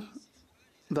learn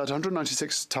that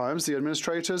 196 times the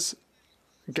administrators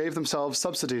gave themselves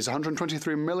subsidies.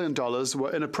 $123 million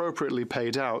were inappropriately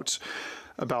paid out.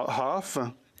 About half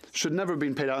should never have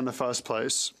been paid out in the first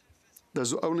place.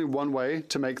 There's only one way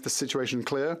to make the situation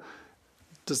clear.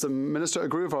 Does the Minister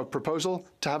agree with our proposal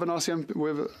to have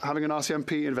having an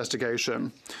RCMP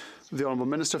investigation? The Honourable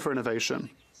Minister for Innovation.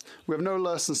 We have no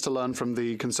lessons to learn from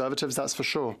the Conservatives, that's for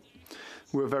sure.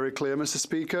 We're very clear, Mr.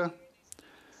 Speaker.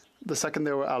 The second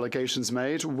there were allegations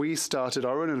made, we started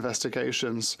our own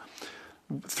investigations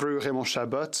through Raymond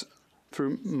Chabot,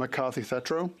 through McCarthy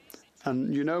Thedrow.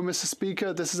 And you know, Mr.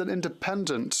 Speaker, this is an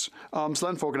independent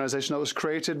arm's-length organisation that was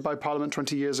created by Parliament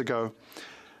 20 years ago.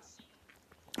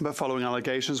 But following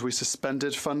allegations, we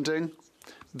suspended funding.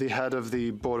 The head of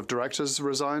the board of directors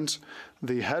resigned.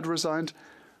 The head resigned.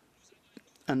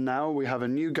 And now we have a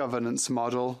new governance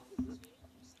model,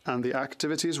 and the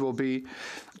activities will be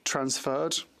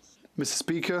transferred. Mr.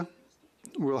 Speaker,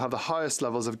 we'll have the highest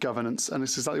levels of governance, and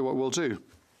it's exactly what we'll do.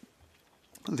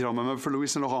 The Honourable Member for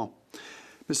Louis Saint Laurent.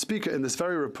 Mr. Speaker, in this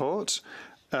very report,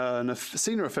 a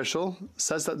senior official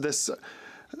says that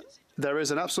there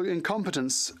is an absolute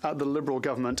incompetence at the Liberal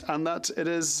government, and that it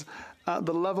is at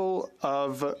the level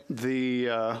of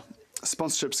the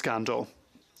sponsorship scandal.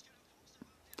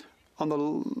 On the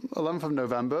 11th of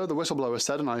November, the whistleblower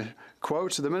said, and I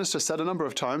quote, the Minister said a number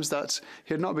of times that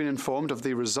he had not been informed of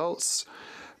the results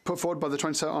put forward by on the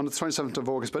 27th of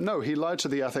August. But no, he lied to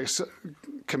the Ethics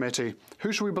Committee.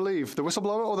 Who should we believe, the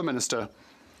whistleblower or the Minister?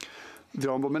 The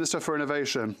Honourable Minister for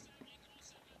Innovation.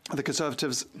 The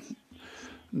Conservatives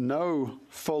know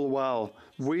full well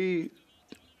we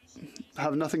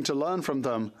have nothing to learn from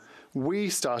them. We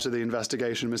started the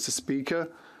investigation, Mr. Speaker,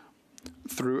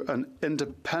 through an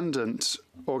independent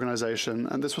organisation,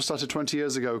 and this was started 20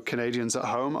 years ago. Canadians at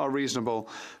home are reasonable.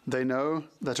 They know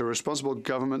that a responsible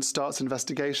government starts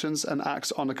investigations and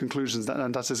acts on the conclusions,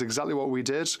 and that is exactly what we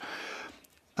did.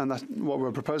 And that what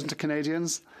we're proposing to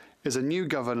Canadians is a new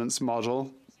governance model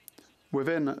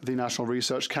within the National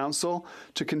Research Council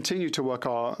to continue to work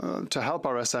to help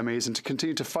our SMEs and to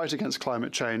continue to fight against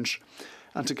climate change,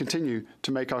 and to continue to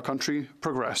make our country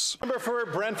progress. Member for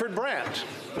Brantford Brant.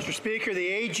 Mr. Speaker, the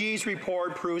AG's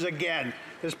report proves again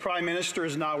this Prime Minister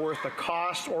is not worth the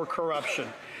cost or corruption.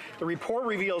 The report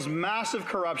reveals massive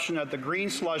corruption at the Green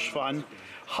Slush Fund,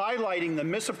 highlighting the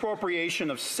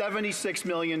misappropriation of $76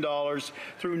 million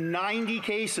through 90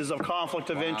 cases of conflict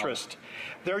of interest.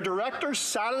 Their directors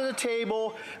sat at a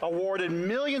table, awarded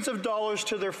millions of dollars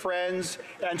to their friends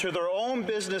and to their own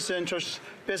business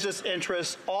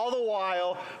interests, all the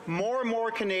while more and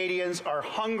more Canadians are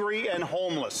hungry and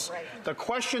homeless. Right. The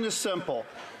question is simple.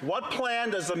 What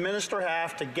plan does the minister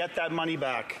have to get that money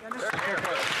back?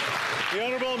 The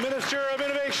Honourable Minister of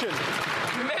Innovation.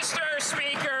 Mr.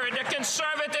 Speaker, the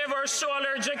Conservative are so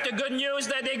allergic to good news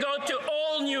that they go to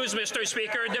old news, Mr.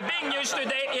 Speaker. The big news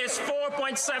today is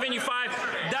 4.75.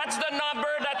 That's the number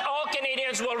that all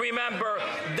Canadians will remember.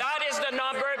 That is the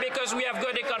number because we have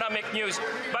good economic news.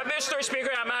 But Mr. Speaker,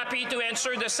 I'm happy to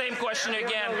answer the same question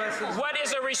again. What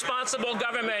is a responsible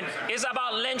government? It's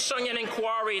about lynching and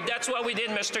inquiry. That's what we did,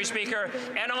 Mr. Speaker.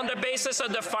 And on the basis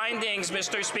of the findings,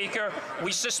 Mr. Speaker,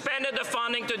 we suspended the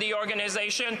funding to the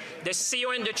organization. The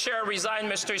CEO and the chair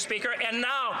resigned, Mr. Speaker. And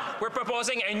now we're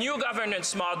proposing a new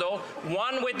governance model,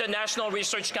 one with the National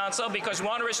Research Council, because we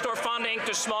want to restore funding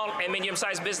to small and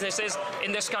medium-sized businesses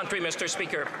in this country, Mr.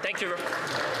 Speaker. Thank you.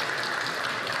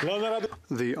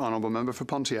 The Honourable Member for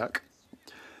Pontiac.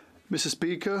 Mr.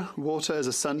 Speaker, water is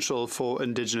essential for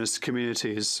Indigenous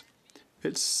communities.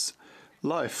 It's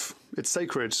life. It's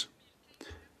sacred.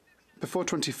 Before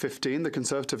 2015, the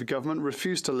Conservative government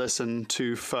refused to listen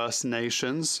to First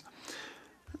Nations.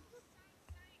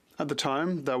 At the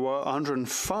time, there were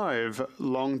 105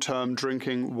 long-term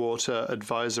drinking water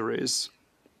advisories.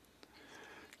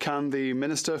 Can the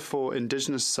Minister for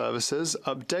Indigenous Services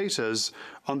update us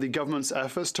on the government's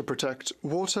efforts to protect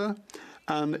water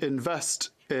and invest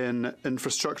in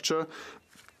infrastructure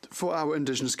for our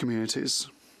Indigenous communities?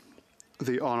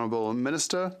 The Honourable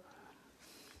Minister.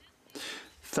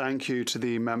 Thank you to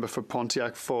the member for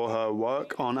Pontiac for her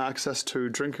work on access to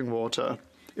drinking water.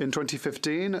 In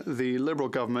 2015, the Liberal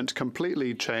government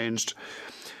completely changed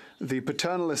the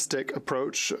paternalistic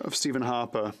approach of Stephen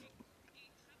Harper.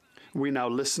 We now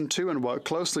listen to and work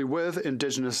closely with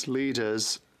Indigenous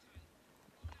leaders.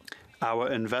 Our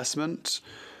investment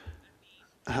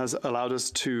has allowed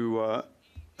us to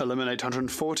eliminate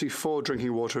 144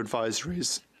 drinking water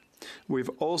advisories. We've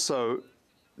also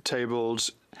tabled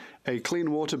a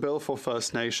clean water bill for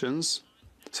First Nations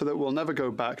so that we'll never go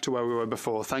back to where we were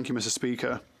before. Thank you, Mr.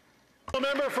 Speaker. The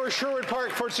member for Sherwood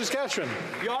Park, Fort Saskatchewan.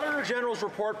 The Auditor General's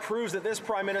report proves that this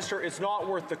Prime Minister is not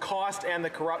worth the cost and the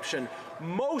corruption.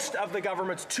 Most of the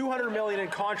government's $200 million in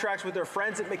contracts with their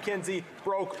friends at McKinsey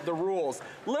broke the rules.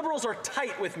 Liberals are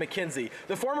tight with McKinsey.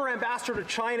 The former ambassador to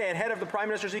China and head of the Prime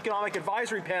Minister's Economic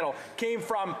Advisory Panel came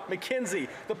from McKinsey.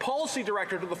 The policy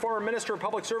director to the former Minister of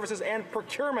Public Services and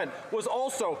Procurement was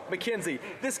also McKinsey.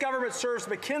 This government serves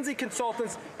McKinsey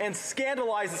consultants and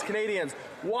scandalizes Canadians.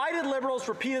 Why did Liberals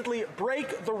repeatedly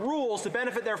break the rules to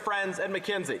benefit their friends at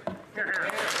McKinsey?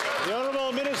 The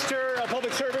Honourable Minister of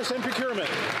Public Service and Procurement.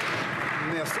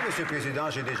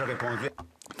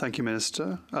 Thank you,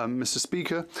 Minister. Mr.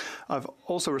 Speaker, I've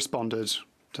also responded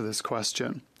to this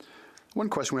question. One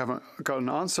question we haven't got an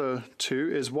answer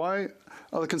to is why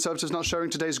are the Conservatives not sharing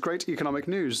today's great economic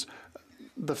news?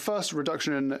 The first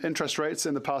reduction in interest rates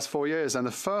in the past 4 years and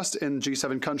the first in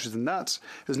G7 countries, and that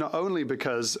is not only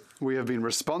because we have been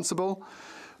responsible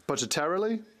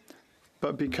budgetarily,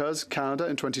 but because Canada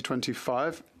in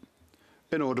 2025,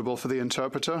 inaudible for the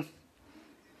interpreter,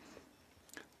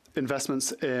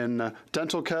 investments in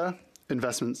dental care,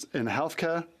 investments in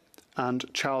healthcare and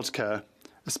childcare,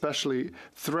 especially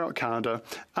throughout Canada,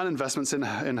 and investments in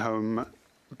home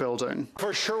building.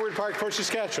 For Sherwood Park, Fort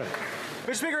Saskatchewan.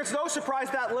 Mr. Speaker, it's no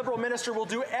surprise that Liberal minister will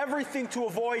do everything to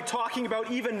avoid talking about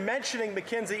even mentioning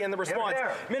McKinsey in the response.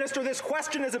 Minister, this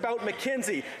question is about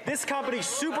McKinsey. This company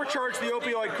supercharged the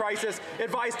opioid crisis,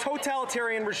 advised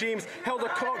totalitarian regimes, held a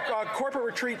corporate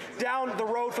retreat down the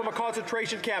road from a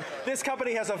concentration camp. This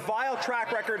company has a vile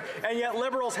track record, and yet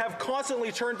Liberals have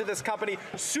constantly turned to this company,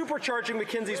 supercharging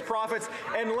McKinsey's profits,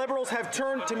 and Liberals have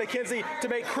turned to McKinsey to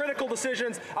make critical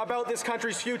decisions about this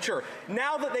country's future.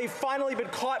 Now that they've finally been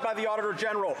caught by the Auditor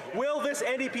General, will this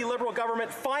NDP Liberal government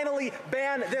finally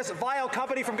ban this vile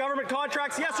company from government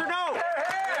contracts? Yes or no?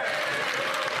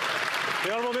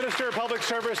 The Honourable Minister of Public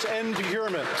Service and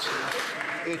Procurement.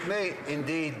 It may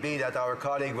indeed be that our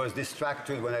colleague was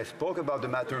distracted when I spoke about the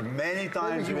matter many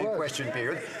times during question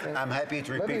period. I'm happy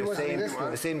to repeat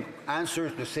the same answer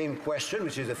to the same question,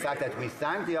 which is the fact that we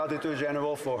thank the Auditor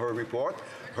General for her report.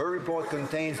 Her report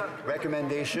contains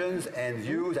recommendations and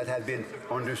views that have been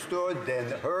understood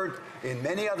and heard in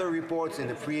many other reports in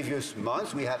the previous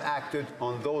months. We have acted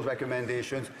on those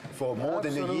recommendations for more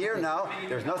than a year now.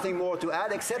 There's nothing more to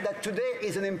add except that today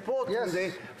is an important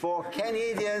day for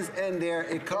Canadians and their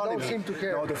economy. They don't seem to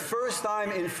care. Now, the first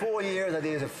time in 4 years that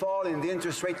there is a fall in the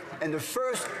interest rate and the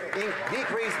first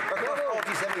decrease across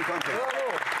 47 countries.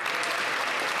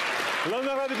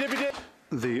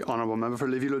 The Honourable Member for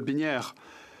Lévis-Lotbinière.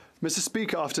 Mr.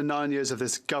 Speaker, after 9 years of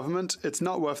this government, it's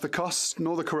not worth the cost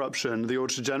nor the corruption. The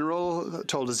Auditor General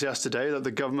told us yesterday that the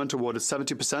government awarded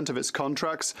 70% of its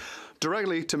contracts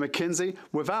directly to McKinsey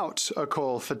without a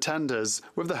call for tenders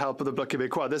with the help of the Bloc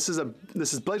Québécois. This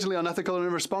is blatantly unethical and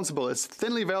irresponsible. It's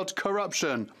thinly veiled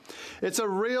corruption. It's a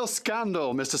real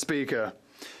scandal, Mr. Speaker.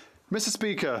 Mr.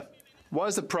 Speaker, why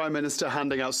is the Prime Minister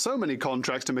handing out so many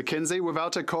contracts to McKinsey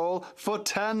without a call for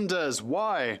tenders?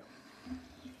 Why?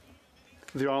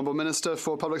 The Honourable Minister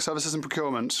for Public Services and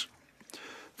Procurement.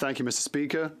 Thank you, Mr.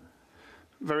 Speaker.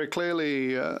 Very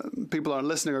clearly, people aren't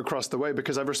listening across the way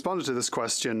because I've responded to this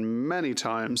question many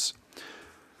times.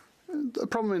 The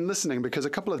problem in listening because a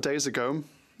couple of days ago,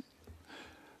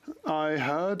 I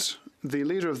heard the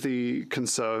leader of the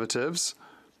Conservatives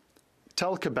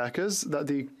tell Quebecers that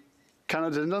the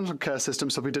Canada dental care system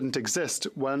simply didn't exist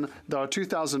when there are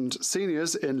 2,000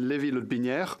 seniors in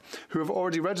Lévis-Lotbinière who have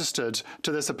already registered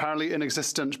to this apparently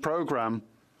inexistent program.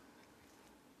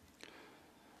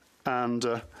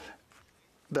 And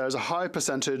there's a high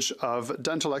percentage of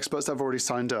dental experts that have already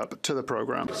signed up to the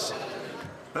program.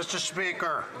 Mr.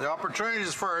 Speaker, the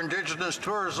opportunities for Indigenous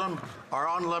tourism are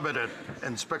unlimited.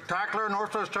 In spectacular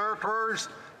Northwest Territories,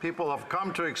 people have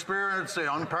come to experience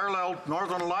the unparalleled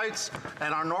Northern Lights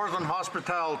and our Northern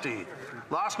hospitality.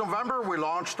 Last November, we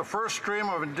launched the first stream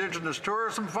of Indigenous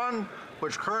Tourism Fund,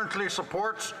 which currently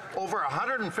supports over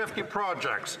 150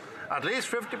 projects. At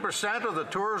least 50% of the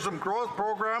tourism growth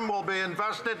program will be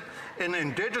invested in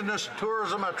Indigenous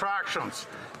tourism attractions.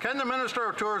 Can the Minister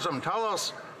of Tourism tell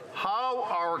us how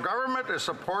our government is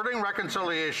supporting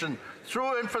reconciliation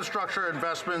through infrastructure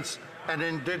investments and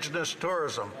Indigenous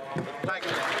tourism? Thank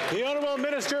you. The Honourable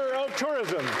Minister of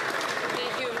Tourism.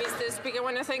 Thank you, Mr. Speaker. I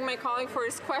want to thank my colleague for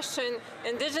his question.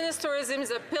 Indigenous tourism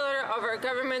is a pillar of our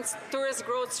government's tourist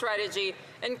growth strategy,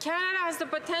 and Canada has the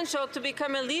potential to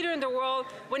become a leader in the world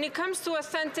when it comes to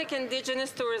authentic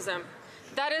Indigenous tourism.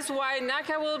 That is why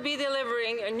NACA will be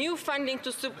delivering a new funding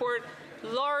to support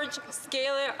large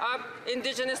scale-up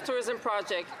Indigenous tourism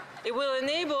project. It will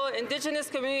enable Indigenous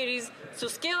communities to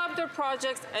scale up their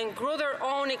projects and grow their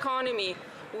own economy.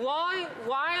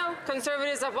 While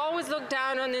Conservatives have always looked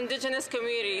down on Indigenous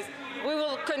communities, we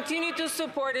will continue to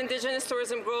support Indigenous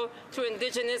tourism growth through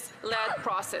Indigenous-led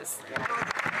process.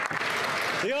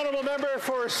 The honourable member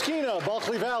for Skeena,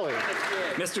 Bulkley Valley.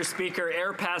 Mr. Speaker,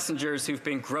 air passengers who've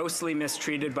been grossly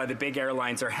mistreated by the big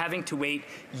airlines are having to wait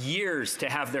years to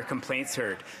have their complaints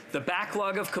heard. The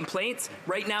backlog of complaints,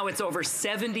 right now it's over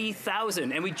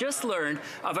 70,000. And we just learned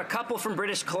of a couple from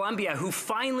British Columbia who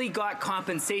finally got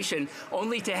compensation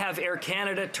only to have Air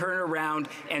Canada turn around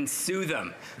and sue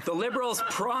them. The Liberals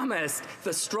promised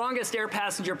the strongest air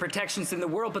passenger protections in the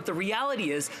world, but the reality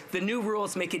is the new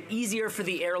rules make it easier for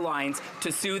the airlines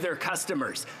to sue their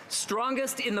customers.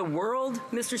 Strongest in the world,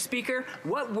 Mr. Speaker?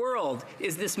 What world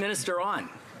is this minister on?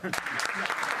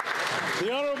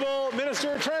 The Honourable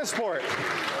Minister of Transport.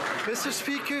 Mr.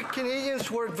 Speaker,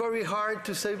 Canadians work very hard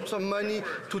to save some money,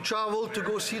 to travel, to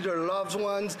go see their loved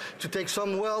ones, to take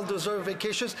some well-deserved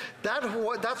vacations.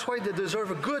 That's why they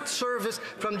deserve a good service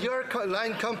from the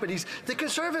airline companies. The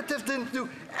Conservatives didn't do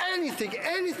anything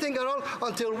at all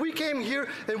until we came here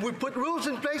and we put rules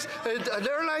in place, and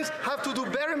the airlines have to do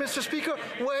better, Mr. Speaker,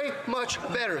 way much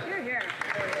better.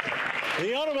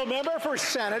 The Honourable Member for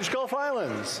Saanich Gulf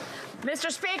Islands.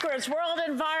 Mr. Speaker, it's World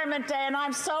Environment Day, and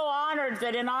I'm so honored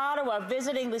that in Ottawa,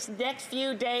 visiting this next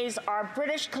few days, are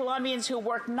British Columbians who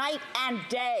work night and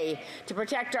day to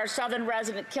protect our southern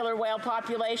resident killer whale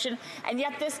population, and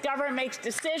yet this government makes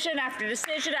decision after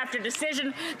decision after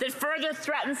decision that further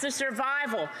threatens the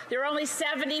survival. There are only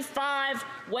 75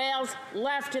 whales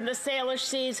left in the Salish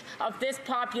seas of this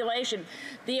population.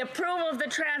 The approval of the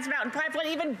Trans Mountain Pipeline,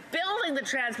 even building the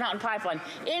Trans Mountain Pipeline,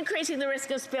 increasing the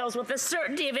risk of spills with the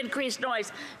certainty of increased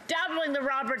noise, doubling the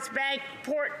Roberts Bank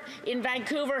port in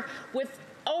Vancouver with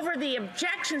over the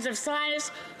objections of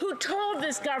scientists who told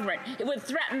this government it would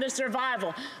threaten the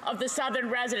survival of the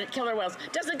southern resident killer whales.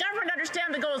 Does the government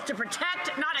understand the goal is to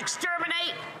protect, not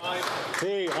exterminate?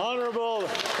 The Honourable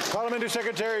Parliamentary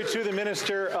Secretary to the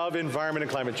Minister of Environment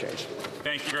and Climate Change.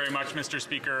 Thank you very much, Mr.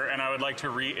 Speaker, and I would like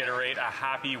to reiterate a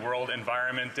happy World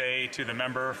Environment Day to the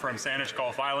member from Saanich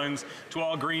Gulf Islands, to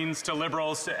all Greens, to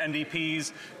Liberals, to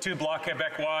NDPs, to Bloc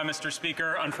Québécois, Mr.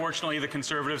 Speaker. Unfortunately, the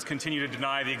Conservatives continue to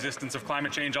deny the existence of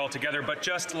climate change altogether, but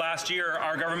just last year,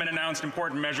 our government announced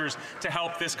important measures to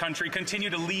help this country continue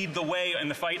to lead the way in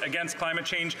the fight against climate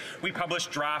change. We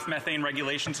published draft methane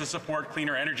regulations to support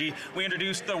cleaner energy. We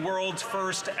introduced the world's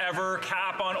first ever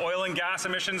cap on oil and gas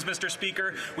emissions, Mr.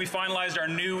 Speaker. We finalized our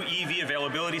new EV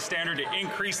availability standard to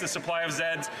increase the supply of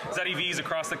ZEVs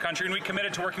across the country, and we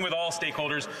committed to working with all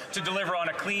stakeholders to deliver on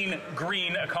a clean,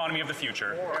 green economy of the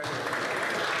future.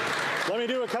 Let me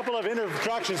do a couple of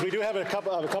introductions. We do have a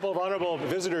couple of honourable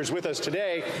visitors with us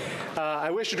today. I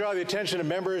wish to draw the attention of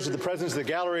members of the presence of the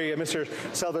gallery, Mr.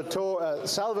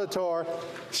 Salvatore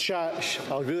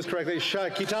I'll do this correctly,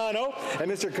 Quitano,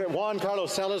 and Mr. Juan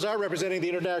Carlos Salazar, representing the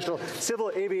International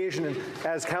Civil Aviation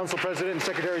as Council President and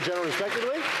Secretary General,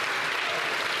 respectively.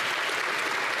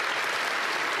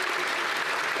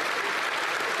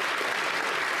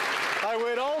 I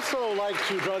would also like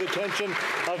to draw the attention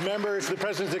of members of the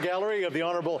President of the Gallery of the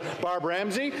Honourable Barb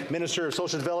Ramsey, Minister of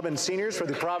Social Development and Seniors for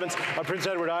the province of Prince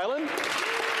Edward Island.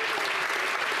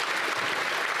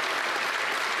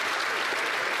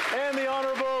 And the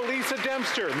Honourable Lisa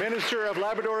Dempster, Minister of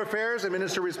Labrador Affairs and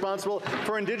Minister responsible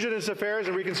for Indigenous Affairs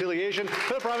and Reconciliation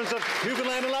for the province of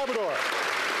Newfoundland and Labrador.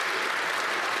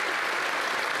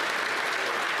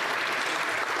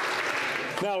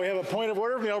 Now we have a point of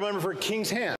order from the Honourable Member for Kings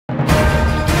Hand.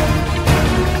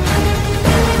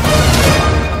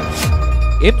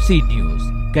 MC News,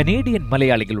 Canadian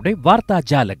മലയാളികളുടെ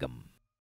വാർത്താജാലകം.